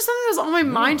something that was on my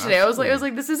mind today. Absolutely. I was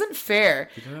like, this isn't fair.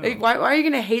 Like, why are you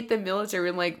gonna hate the military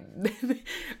and like,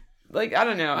 like I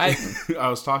don't know. I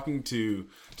was talking to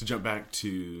jump back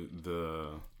to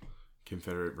the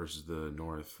Confederate versus the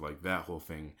North, like that whole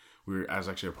thing. I was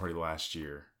actually at a party last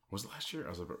year. Was it last year? I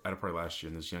was at a party last year,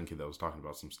 and this young kid that was talking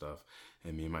about some stuff,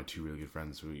 and me and my 2 really good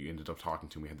friends who ended up talking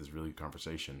to, we had this really good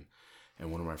conversation.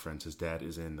 And one of my friends, his dad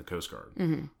is in the Coast Guard.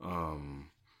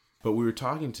 But we were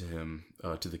talking to him,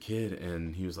 to the kid,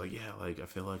 and he was like, yeah, like, I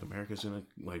feel like America's gonna,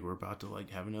 like, we're about to,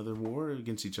 like, have another war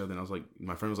against each other. And I was like,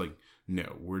 my friend was like,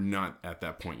 no, we're not at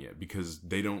that point yet, because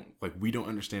we don't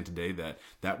understand today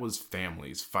that was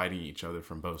families fighting each other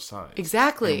from both sides.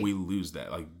 Exactly. And we lose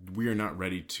that. Like, we are not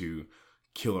ready to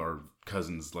kill our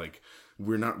cousins. Like,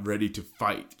 we're not ready to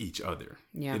fight each other.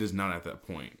 Yeah. It is not at that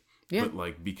point. Yeah. But,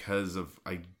 like, because of,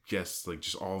 I guess, like,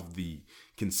 just all of the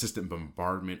consistent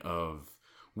bombardment of,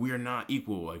 we are not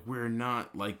equal, like, we're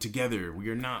not, like, together, we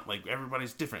are not, like,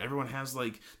 everybody's different, everyone has,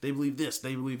 like, they believe this,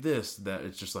 that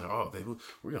it's just like, oh,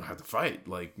 we're gonna have to fight.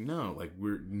 Like, no, like,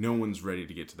 no one's ready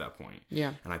to get to that point.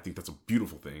 Yeah. And I think that's a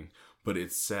beautiful thing, but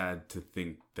it's sad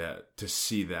to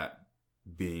see that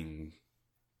being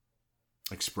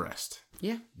expressed.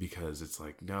 Yeah. Because it's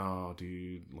like, no,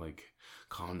 dude, like,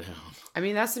 calm down. I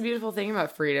mean, that's the beautiful thing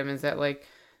about freedom, is that, like,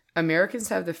 Americans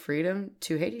have the freedom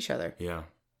to hate each other. Yeah.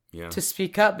 Yeah. To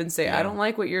speak up and say, I don't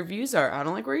like what your views are. I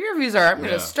don't like where your views are. I'm going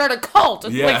to start a cult.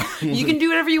 And like, you can do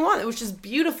whatever you want, which is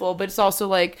beautiful, but it's also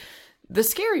like the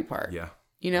scary part. Yeah.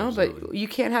 You know, absolutely. But you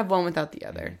can't have one without the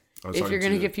other. If you're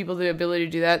going to give people the ability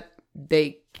to do that,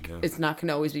 it's not going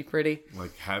to always be pretty.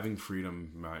 Like, having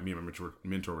freedom, me and my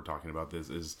mentor were talking about this,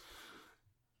 is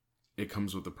it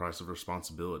comes with the price of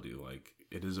responsibility. Like,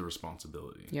 it is a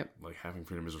responsibility. Yep. Like, having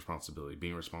freedom is responsibility.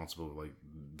 Being responsible, like,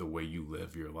 the way you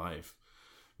live your life.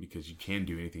 Because you can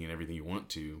do anything and everything you want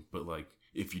to, but, like,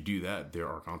 if you do that, there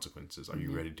are consequences. Are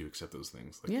you ready to accept those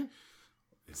things? Like, yeah.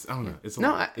 I don't know. It's a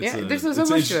lot. There's so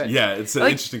much to it. Yeah, it's an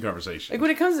interesting conversation. Like,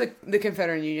 when it comes to the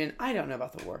Confederate Union, I don't know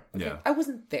about the war. Okay? Yeah. I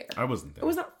wasn't there. I was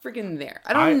not freaking there.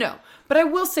 I don't know. But I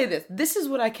will say this. This is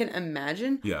what I can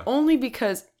imagine. Yeah. Only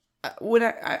because when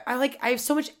I have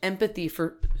so much empathy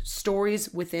for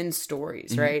stories within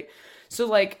stories, right? So,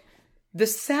 like, the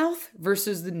South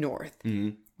versus the North.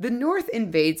 The North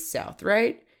invades South,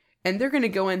 right? And they're going to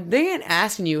go in. They ain't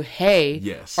asking you,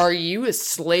 hey, are you a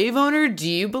slave owner? Do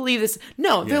you believe this?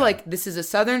 No, they're like, this is a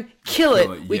Southern, kill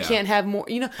it. We can't have more.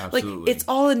 You know, absolutely. Like, it's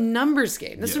all a numbers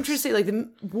game. That's what I'm trying to say. Like, the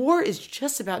war is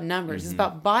just about numbers. It's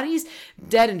about bodies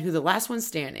dead and who the last one's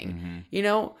standing. You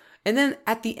know? And then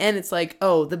at the end, it's like,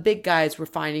 oh, the big guys were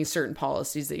finding certain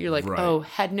policies that you're like, oh,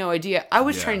 had no idea. I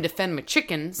was trying to defend my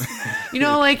chickens. You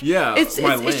know, like, it's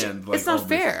land. It's not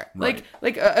fair. Right.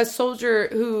 Like a soldier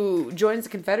who joins the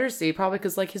Confederacy, probably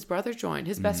because, like, his brother joined,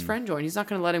 his best friend joined. He's not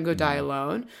going to let him go die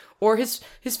alone. Or his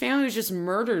family was just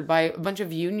murdered by a bunch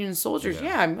of Union soldiers.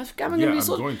 I'm going to be a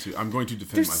soldier. I'm going to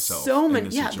defend myself.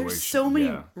 There's so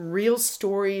many real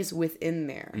stories within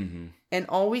there. And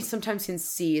all we sometimes can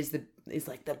see is the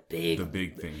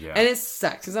big thing, and it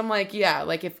sucks because I'm like,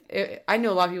 like, if I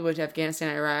know a lot of people went to Afghanistan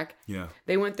and Iraq,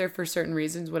 they went there for certain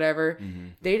reasons, whatever.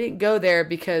 They didn't go there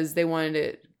because they wanted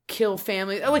to kill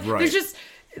families. Like, there's just,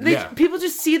 People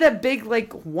just see that big,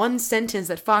 like, one sentence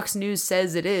that Fox News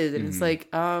says it is, and it's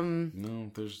like, no,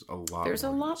 there's a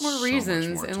lot more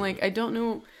reasons, and like, I don't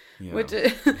know what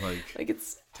to, like,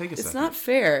 it's not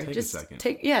fair. Take a second.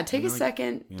 Take a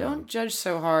second. Don't judge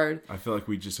so hard. I feel like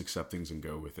we just accept things and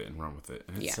go with it and run with it,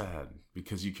 and it's sad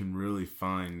because you can really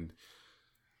find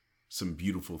some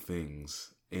beautiful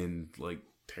things in, like,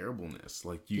 terribleness.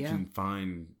 Like, you can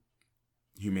find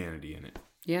humanity in it.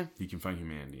 Yeah. You can find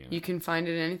humanity in it. You can find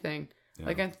it in anything.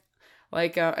 Yeah.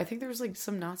 I think there was, like,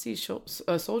 some Nazi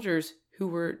soldiers who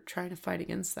were trying to fight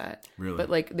against that. Really? But,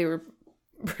 like, they were...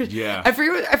 Yeah. I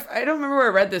forget. I don't remember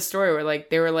where I read this story where, like,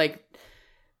 they were, like,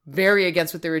 very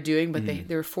against what they were doing, but they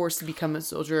were forced to become a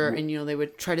soldier, and, you know, they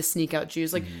would try to sneak out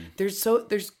Jews. Like, there's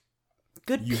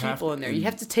good people in there. You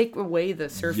have to take away the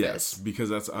surface. Yes,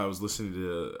 because I was listening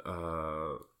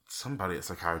to somebody, a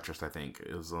psychiatrist, I think,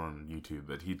 it was on YouTube,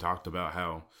 but he talked about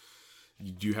how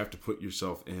you have to put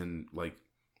yourself in, like,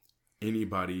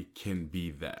 anybody can be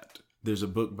that. There's a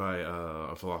book by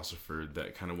a philosopher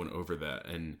that kind of went over that,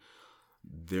 and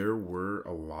there were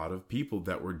a lot of people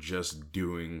that were just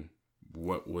doing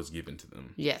what was given to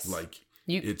them. Yes.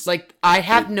 Like, I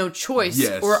have no choice,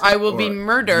 or I will be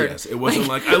murdered. Yes, it wasn't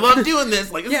like I love doing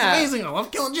this. Like, it's amazing. I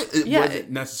love killing you. It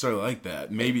wasn't necessarily like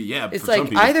that. Maybe, it's like, some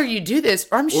people, either you do this,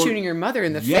 or I'm shooting your mother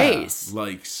in the face.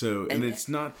 Like, so, and it's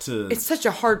not to. It's such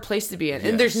a hard place to be in,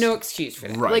 and there's no excuse for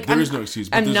that. Right, like, there is no excuse.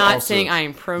 But I'm not saying I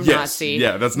am pro-Nazi.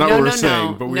 Yes, that's not what we're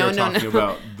saying. But we are talking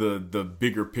about the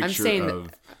bigger picture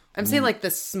I'm saying, like,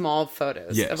 the small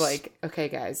photos of, like, okay,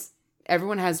 guys,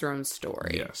 everyone has their own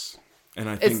story. Yes. And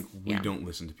I think we don't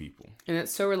listen to people. And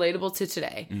it's so relatable to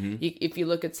today. Mm-hmm. If you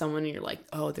look at someone and you're like,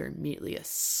 oh, they're immediately a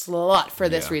slut for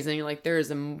this reason. You're like, there's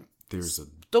a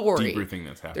story. Deeper thing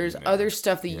that's happening. There's other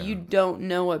stuff that you don't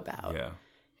know about. Yeah.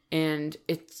 And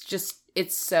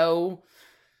it's so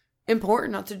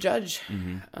important not to judge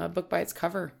a book by its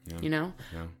cover, you know?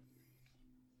 Yeah.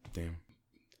 Damn.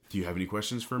 Do you have any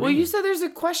questions for me? Well, you said there's a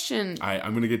question.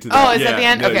 I'm going to get to that. Oh, is that the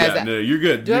end? No, okay. No, you're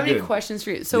good. Do I have any questions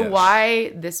for you? So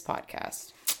why this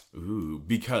podcast? Ooh,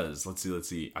 because, let's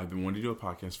see. I've been wanting to do a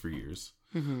podcast for years.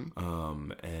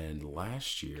 Mm-hmm. And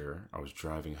last year, I was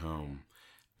driving home.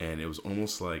 And it was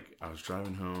almost like I was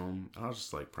driving home. I was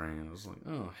just, like, praying. I was like,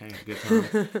 oh, hey, good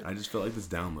time. I just felt like this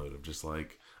download of just,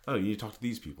 like, oh, you need to talk to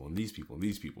these people and these people and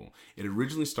these people. It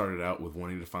originally started out with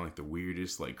wanting to find, like, the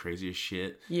weirdest, like, craziest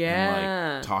shit. Yeah.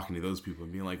 And, like, talking to those people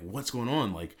and being like, what's going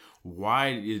on? Like, why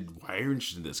are you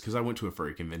interested in this? Because I went to a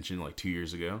furry convention, like, 2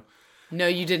 years ago. No,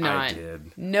 you did not. I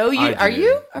did. No, you... Are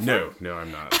you? No,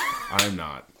 I'm not. I'm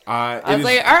not. I was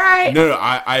like, all right. No,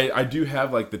 I do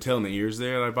have, like, the tail and the ears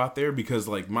there that I bought there because,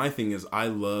 like, my thing is I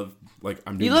love... Like,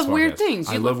 I'm doing. You love weird things.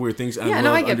 I love weird things. And I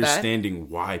love understanding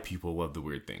why people love the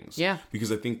weird things. Yeah.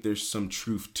 Because I think there's some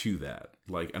truth to that.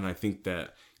 Like, and I think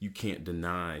that you can't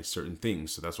deny certain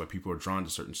things. So that's why people are drawn to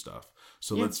certain stuff.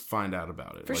 So let's find out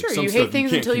about it. For sure. You hate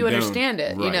things until you understand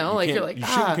it. Right. You know, like, you're like, you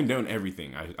shouldn't condone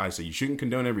everything. I say you shouldn't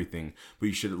condone everything, but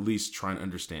you should at least try and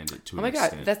understand it to an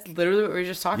extent. Oh my God. That's literally what we were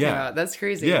just talking about. That's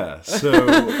crazy. Yeah.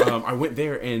 So I went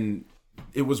there and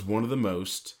it was one of the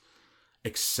most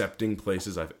accepting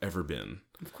places I've ever been.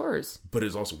 Of course. But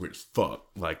it's also weird as fuck.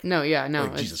 Like,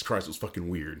 like, Jesus Christ, it was fucking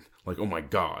weird. Like, oh my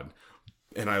God.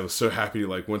 And I was so happy,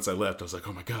 like, once I left, I was like,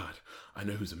 oh my God, I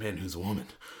know who's a man, who's a woman.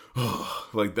 Oh,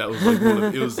 like, that was like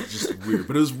it was just weird.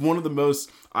 But it was one of the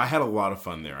most, I had a lot of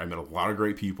fun there. I met a lot of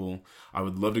great people. I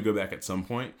would love to go back at some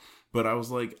point. But I was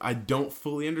like, I don't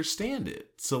fully understand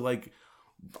it. So, like,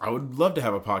 I would love to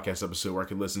have a podcast episode where I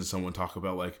could listen to someone talk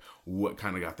about, like, what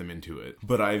kind of got them into it.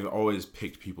 But I've always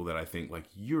picked people that I think, like,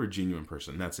 you're a genuine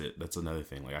person. That's it. That's another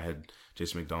thing. Like, I had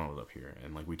Jason McDonald up here,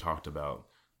 and, like, we talked about,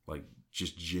 like,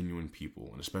 just genuine people.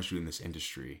 And especially in this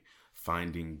industry,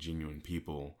 finding genuine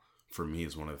people, for me,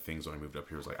 is one of the things when I moved up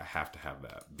here. Was like, I have to have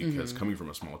that. Because coming from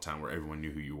a small town where everyone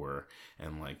knew who you were,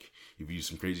 and, like, if you do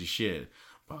some crazy shit,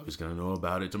 Bobby's gonna know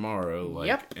about it tomorrow.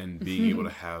 Like, and being able to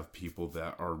have people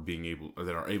that are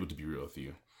able to be real with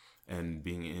you, and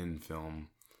being in film,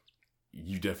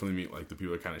 you definitely meet, like, the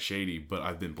people that are kind of shady. But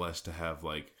I've been blessed to have,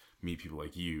 like, meet people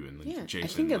like you and, like, Jason. I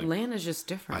think Atlanta's just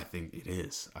different. I think it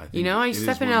is. I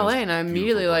step in LA and I'm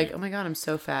immediately like, oh my God, I'm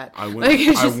so fat. I went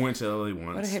to LA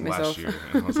once last year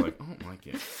and I was like, I don't like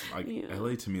it. Like,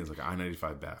 LA to me is like an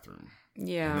I-95 bathroom.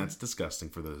 Yeah. And that's disgusting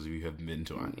for those of you who have been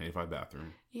to an I-95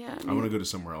 bathroom. Yeah. I want to go to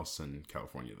somewhere else in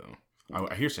California, though.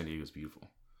 I hear San Diego's beautiful.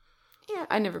 Yeah,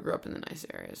 I never grew up in the nice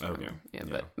areas. Okay. Yeah.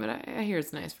 But I hear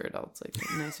it's nice for adults, like,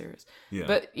 nice areas. Yeah.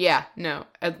 But yeah, no,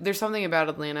 there's something about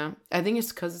Atlanta. I think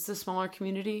it's because it's a smaller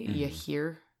community. You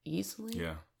hear easily.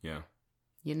 Yeah.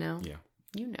 You know? Yeah.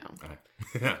 You know.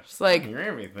 Yeah. It's like,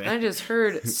 I just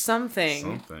heard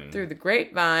something through the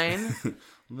grapevine.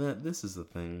 That this is a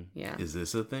thing. Yeah. Is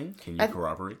this a thing? Can you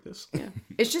corroborate this? Yeah.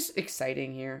 It's just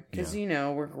exciting here because,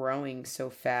 we're growing so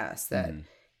fast that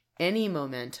any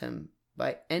momentum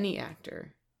by any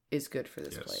actor is good for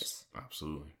this place.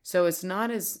 Absolutely. So it's not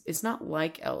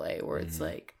like LA where it's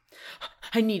like,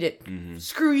 I need it.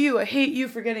 Screw you. I hate you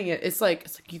for getting it. It's like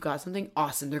you got something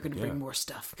awesome. They're going to bring more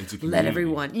stuff. It's a community. Let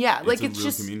everyone. Yeah. It's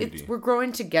just, community. we're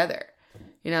growing together.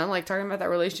 Like talking about that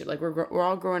relationship. Like we're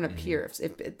all growing up here.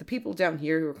 If the people down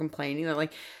here who are complaining, they're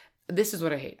like, this is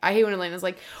what I hate. I hate when Atlanta's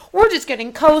like, we're just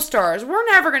getting co-stars. We're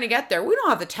never going to get there. We don't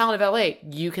have the talent of LA.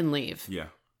 You can leave. Yeah.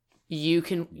 You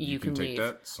can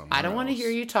leave. I don't want to hear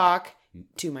you talk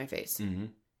to my face.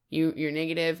 You're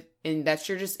negative, and that's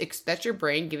your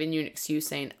brain giving you an excuse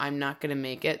saying I'm not gonna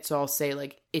make it. So I'll say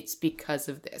like it's because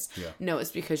of this. Yeah. No,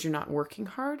 it's because you're not working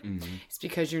hard. It's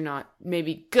because you're not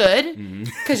maybe good.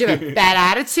 Because you have a bad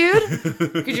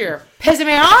attitude. Because you're pissing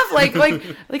me off.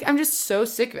 Like I'm just so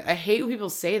sick of it. I hate when people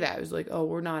say that. It was like, oh,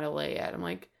 we're not LA yet. I'm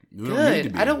like,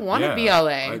 good. I don't want to be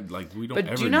LA. We don't.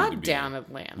 But do not down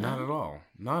Atlanta. Not at all.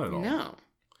 Not at all. No,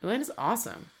 Atlanta's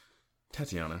awesome.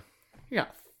 Tatiana. Yeah.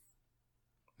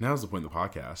 Now's the point of the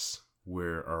podcast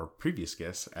where our previous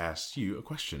guest asked you a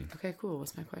question. Okay, cool.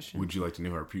 What's my question? Would you like to know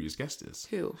who our previous guest is?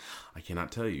 Who? I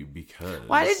cannot tell you because...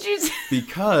 Why did you...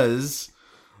 Because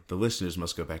the listeners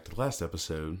must go back to the last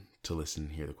episode to listen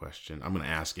and hear the question. I'm going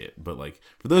to ask it, but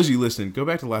for those of you listening, go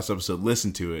back to the last episode,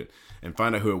 listen to it, and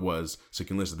find out who it was so you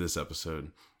can listen to this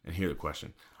episode and hear the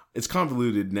question. It's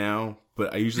convoluted now,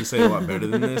 but I usually say a lot better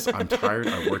than this. I'm tired.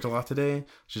 I worked a lot today.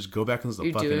 Just go back and listen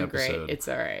to the fucking episode. Great. It's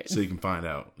all right. So you can find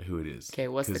out who it is. Okay,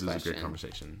 what's the question? Because it was a great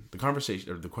conversation. The conversation,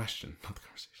 or the question, not the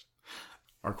conversation.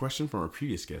 Our question from our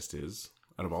previous guest is,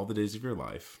 out of all the days of your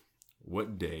life,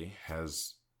 what day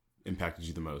has impacted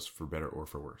you the most, for better or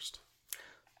for worse?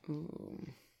 Ooh.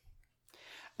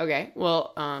 Okay,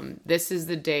 well, this is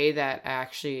the day that I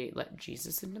actually let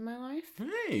Jesus into my life.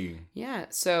 Hey! Yeah,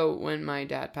 so when my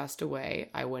dad passed away,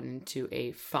 I went into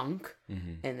a funk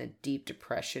and a deep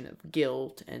depression of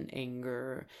guilt and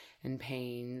anger and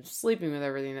pain, sleeping with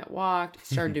everything that walked,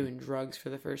 started doing drugs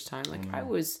for the first time.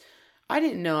 I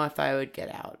didn't know if I would get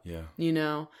out. Yeah.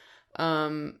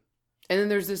 And then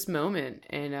there's this moment,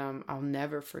 and I'll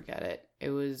never forget it. I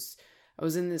was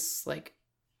in this,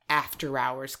 after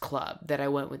hours club that I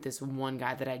went with this one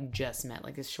guy that I just met,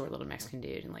 this short little Mexican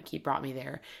dude, and he brought me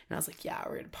there, and I was like, yeah,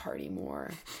 we're gonna party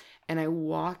more. And I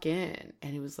walk in,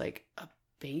 and it was a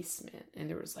basement, and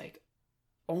there was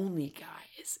only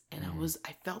guys, and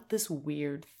I felt this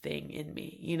weird thing in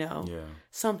me,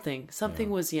 something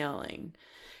was yelling,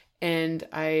 and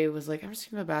I was like, I'm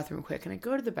just gonna go to the bathroom quick, and I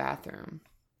go to the bathroom,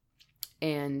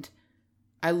 and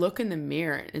I look in the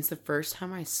mirror, and it's the first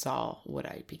time I saw what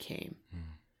I became.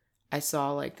 I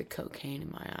saw the cocaine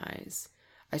in my eyes.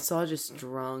 I saw just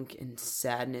drunk and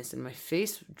sadness, and my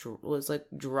face was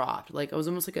dropped. I was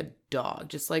almost like a dog,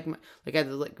 just I had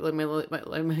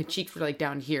my cheeks were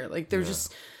down here.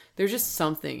 There's just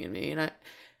something in me, and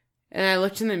I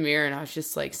looked in the mirror, and I was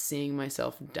just seeing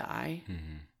myself die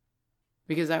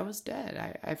because I was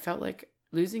dead. I felt like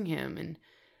losing him and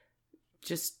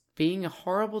just being a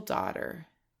horrible daughter.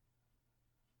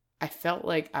 I felt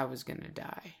like I was gonna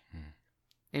die.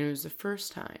 And it was the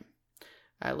first time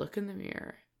I look in the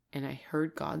mirror and I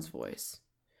heard God's voice.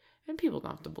 And people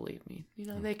don't have to believe me.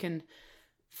 They can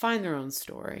find their own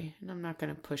story. And I'm not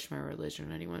going to push my religion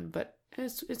on anyone. But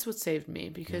it's what saved me.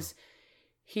 Because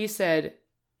he said,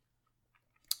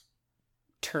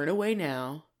 turn away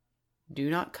now. Do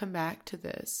not come back to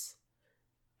this.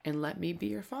 And let me be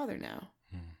your father now.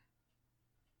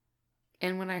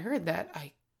 And when I heard that,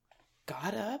 I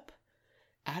got up.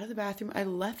 Out of the bathroom, I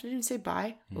left. I didn't even say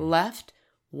bye. Left,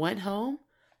 went home,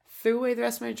 threw away the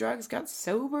rest of my drugs, got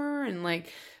sober, and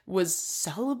was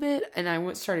celibate. And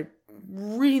I started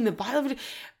reading the Bible.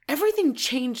 Everything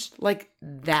changed like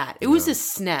that. It was a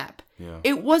snap. Yeah.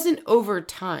 It wasn't over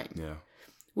time. Yeah.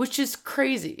 Which is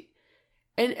crazy.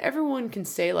 And everyone can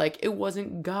say it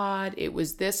wasn't God, it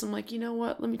was this. I'm like, you know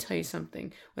what? Let me tell you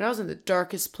something. When I was in the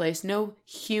darkest place, no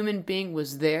human being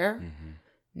was there.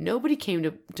 Nobody came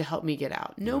to help me get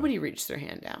out. Nobody reached their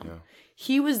hand down. Yeah.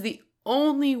 He was the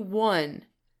only one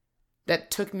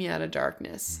that took me out of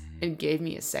darkness and gave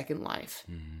me a second life.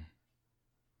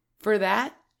 For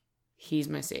that, he's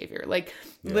my savior.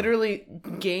 Literally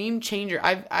game changer.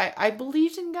 I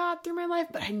believed in God through my life,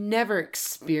 but I never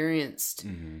experienced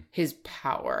his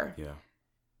power. Yeah.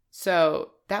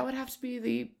 So that would have to be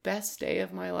the best day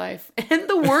of my life and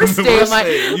the worst day of my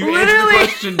life. You answered the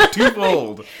question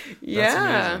twofold. Yeah. That's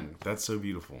amazing. That's so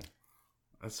beautiful.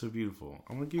 That's so beautiful.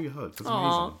 I want to give you a hug. That's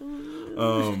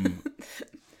amazing.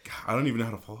 I don't even know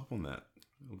how to follow up on that.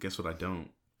 Well, guess what? I don't,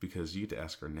 because you get to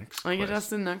ask our next I get to ask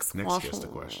the next guest a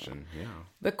question. Yeah.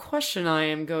 The question I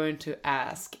am going to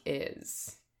ask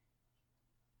is,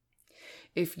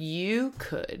 if you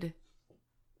could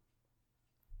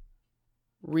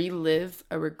relive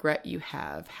a regret you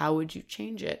have, how would you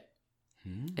change it?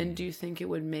 And do you think it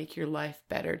would make your life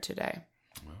better today?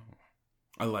 Wow.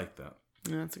 I like that.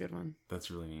 Yeah, that's a good one.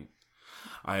 That's really neat.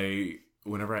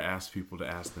 Whenever I ask people to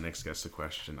ask the next guest a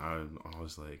question, I'm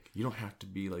always like, you don't have to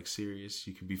be like serious.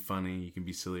 You can be funny. You can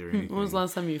be silly or anything. When was the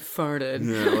last time you farted?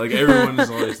 Yeah, like everyone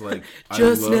is always like,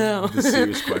 just I love now. The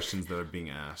serious questions that are being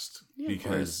asked,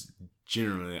 because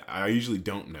generally I usually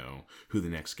don't know who the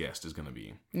next guest is going to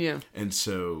be. Yeah. And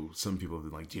so some people have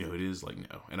been like, do you know who it is? Like,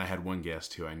 no. And I had one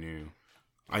guest who I knew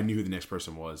who the next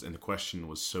person was, and the question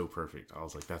was so perfect. I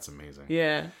was like, that's amazing.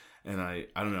 Yeah. And I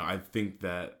don't know. I think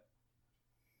that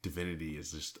divinity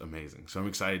is just amazing. So I'm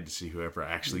excited to see whoever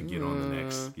I actually get on the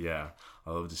next. Yeah.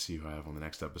 I love to see who I have on the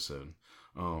next episode.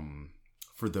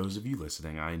 For those of you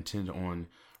listening, I intend on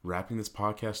wrapping this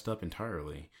podcast up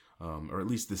entirely, or at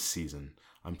least this season.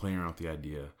 I'm playing around with the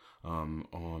idea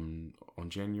on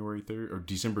January 3rd or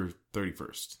December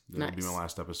 31st. That'll be my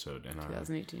last episode. And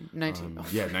 2018. 19.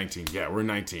 Yeah, 19. Yeah, we're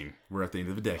 19. We're at the end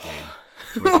of a decade.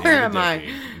 Where am I?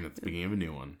 And at the beginning of a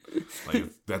new one. Like,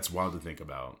 that's wild to think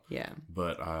about. Yeah.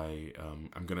 But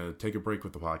I'm going to take a break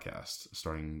with the podcast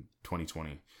starting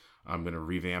 2020. I'm going to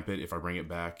revamp it if I bring it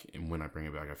back. And when I bring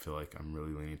it back, I feel like I'm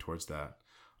really leaning towards that.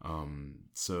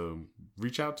 So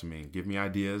reach out to me. Give me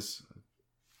ideas.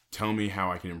 Tell me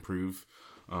how I can improve.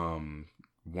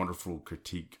 Wonderful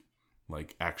critique,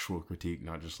 like actual critique,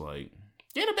 not just like,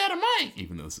 get a better mic.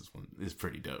 Even though this one is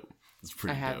pretty dope. It's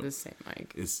pretty dope. I have the same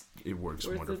mic. It works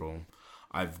wonderful.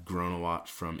 I've grown a lot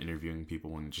from interviewing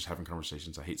people and just having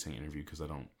conversations. I hate saying interview because I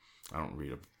don't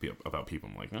read about people.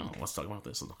 I'm like, oh, let's talk about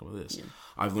this. Let's talk about this. Yeah.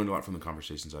 I've learned a lot from the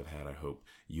conversations I've had. I hope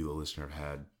you, the listener, have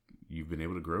had. You've been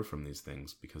able to grow from these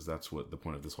things, because that's what the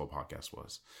point of this whole podcast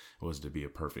was. It was to be a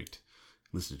perfect.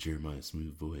 Listen to Jeremiah's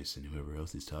smooth voice and whoever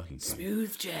else he's talking to.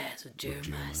 Smooth jazz with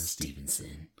Jeremiah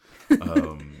Stevenson.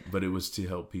 But it was to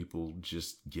help people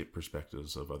just get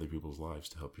perspectives of other people's lives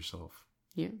to help yourself.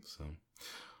 Yeah. So,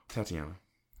 Tatiana.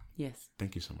 Yes.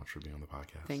 Thank you so much for being on the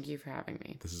podcast. Thank you for having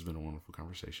me. This has been a wonderful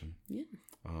conversation. Yeah.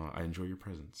 I enjoy your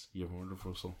presence. You have a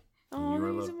wonderful soul. Oh, you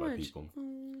are loved by people.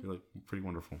 You're like pretty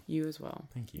wonderful. You as well.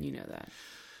 Thank you. You know that.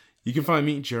 You can find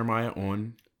me, Jeremiah,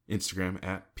 on Instagram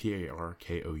at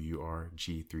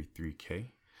PARKOURG33K.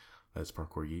 That's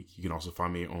Parkour Geek. You can also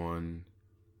find me on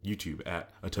YouTube at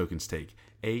A Token Steak.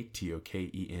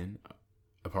 ATOKEN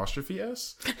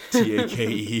 '*S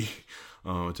TAKE.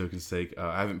 A Token Steak.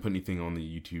 I haven't put anything on the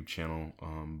YouTube channel,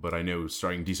 but I know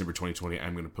starting December 2020,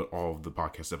 I'm going to put all of the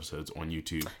podcast episodes on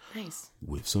YouTube. Nice.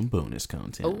 With some bonus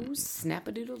content. Oh,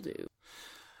 snap-a-doodle-doo.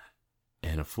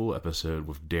 And a full episode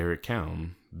with Derek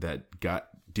Cowan that got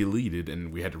deleted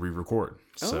and we had to re-record.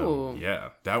 So, yeah,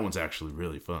 that one's actually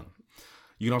really fun.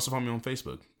 You can also find me on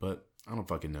Facebook, but I don't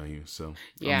fucking know you, so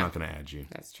I'm not going to add you.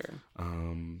 That's true.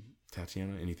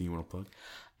 Tatiana, anything you want to plug?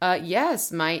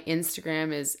 Yes, my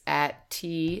Instagram is at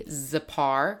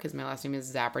 @TZappar, because my last name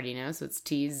is Zappardino, so it's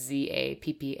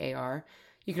TZAPPAR.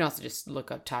 You can also just look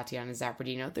up Tatiana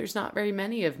Zappardino. There's not very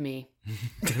many of me.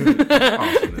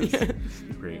 Awesome.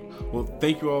 Great. Well,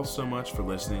 thank you all so much for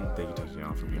listening. Thank you,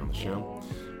 Tatiana, for being on the show.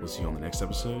 We'll see you on the next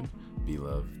episode. Be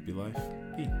love, be life,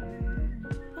 be.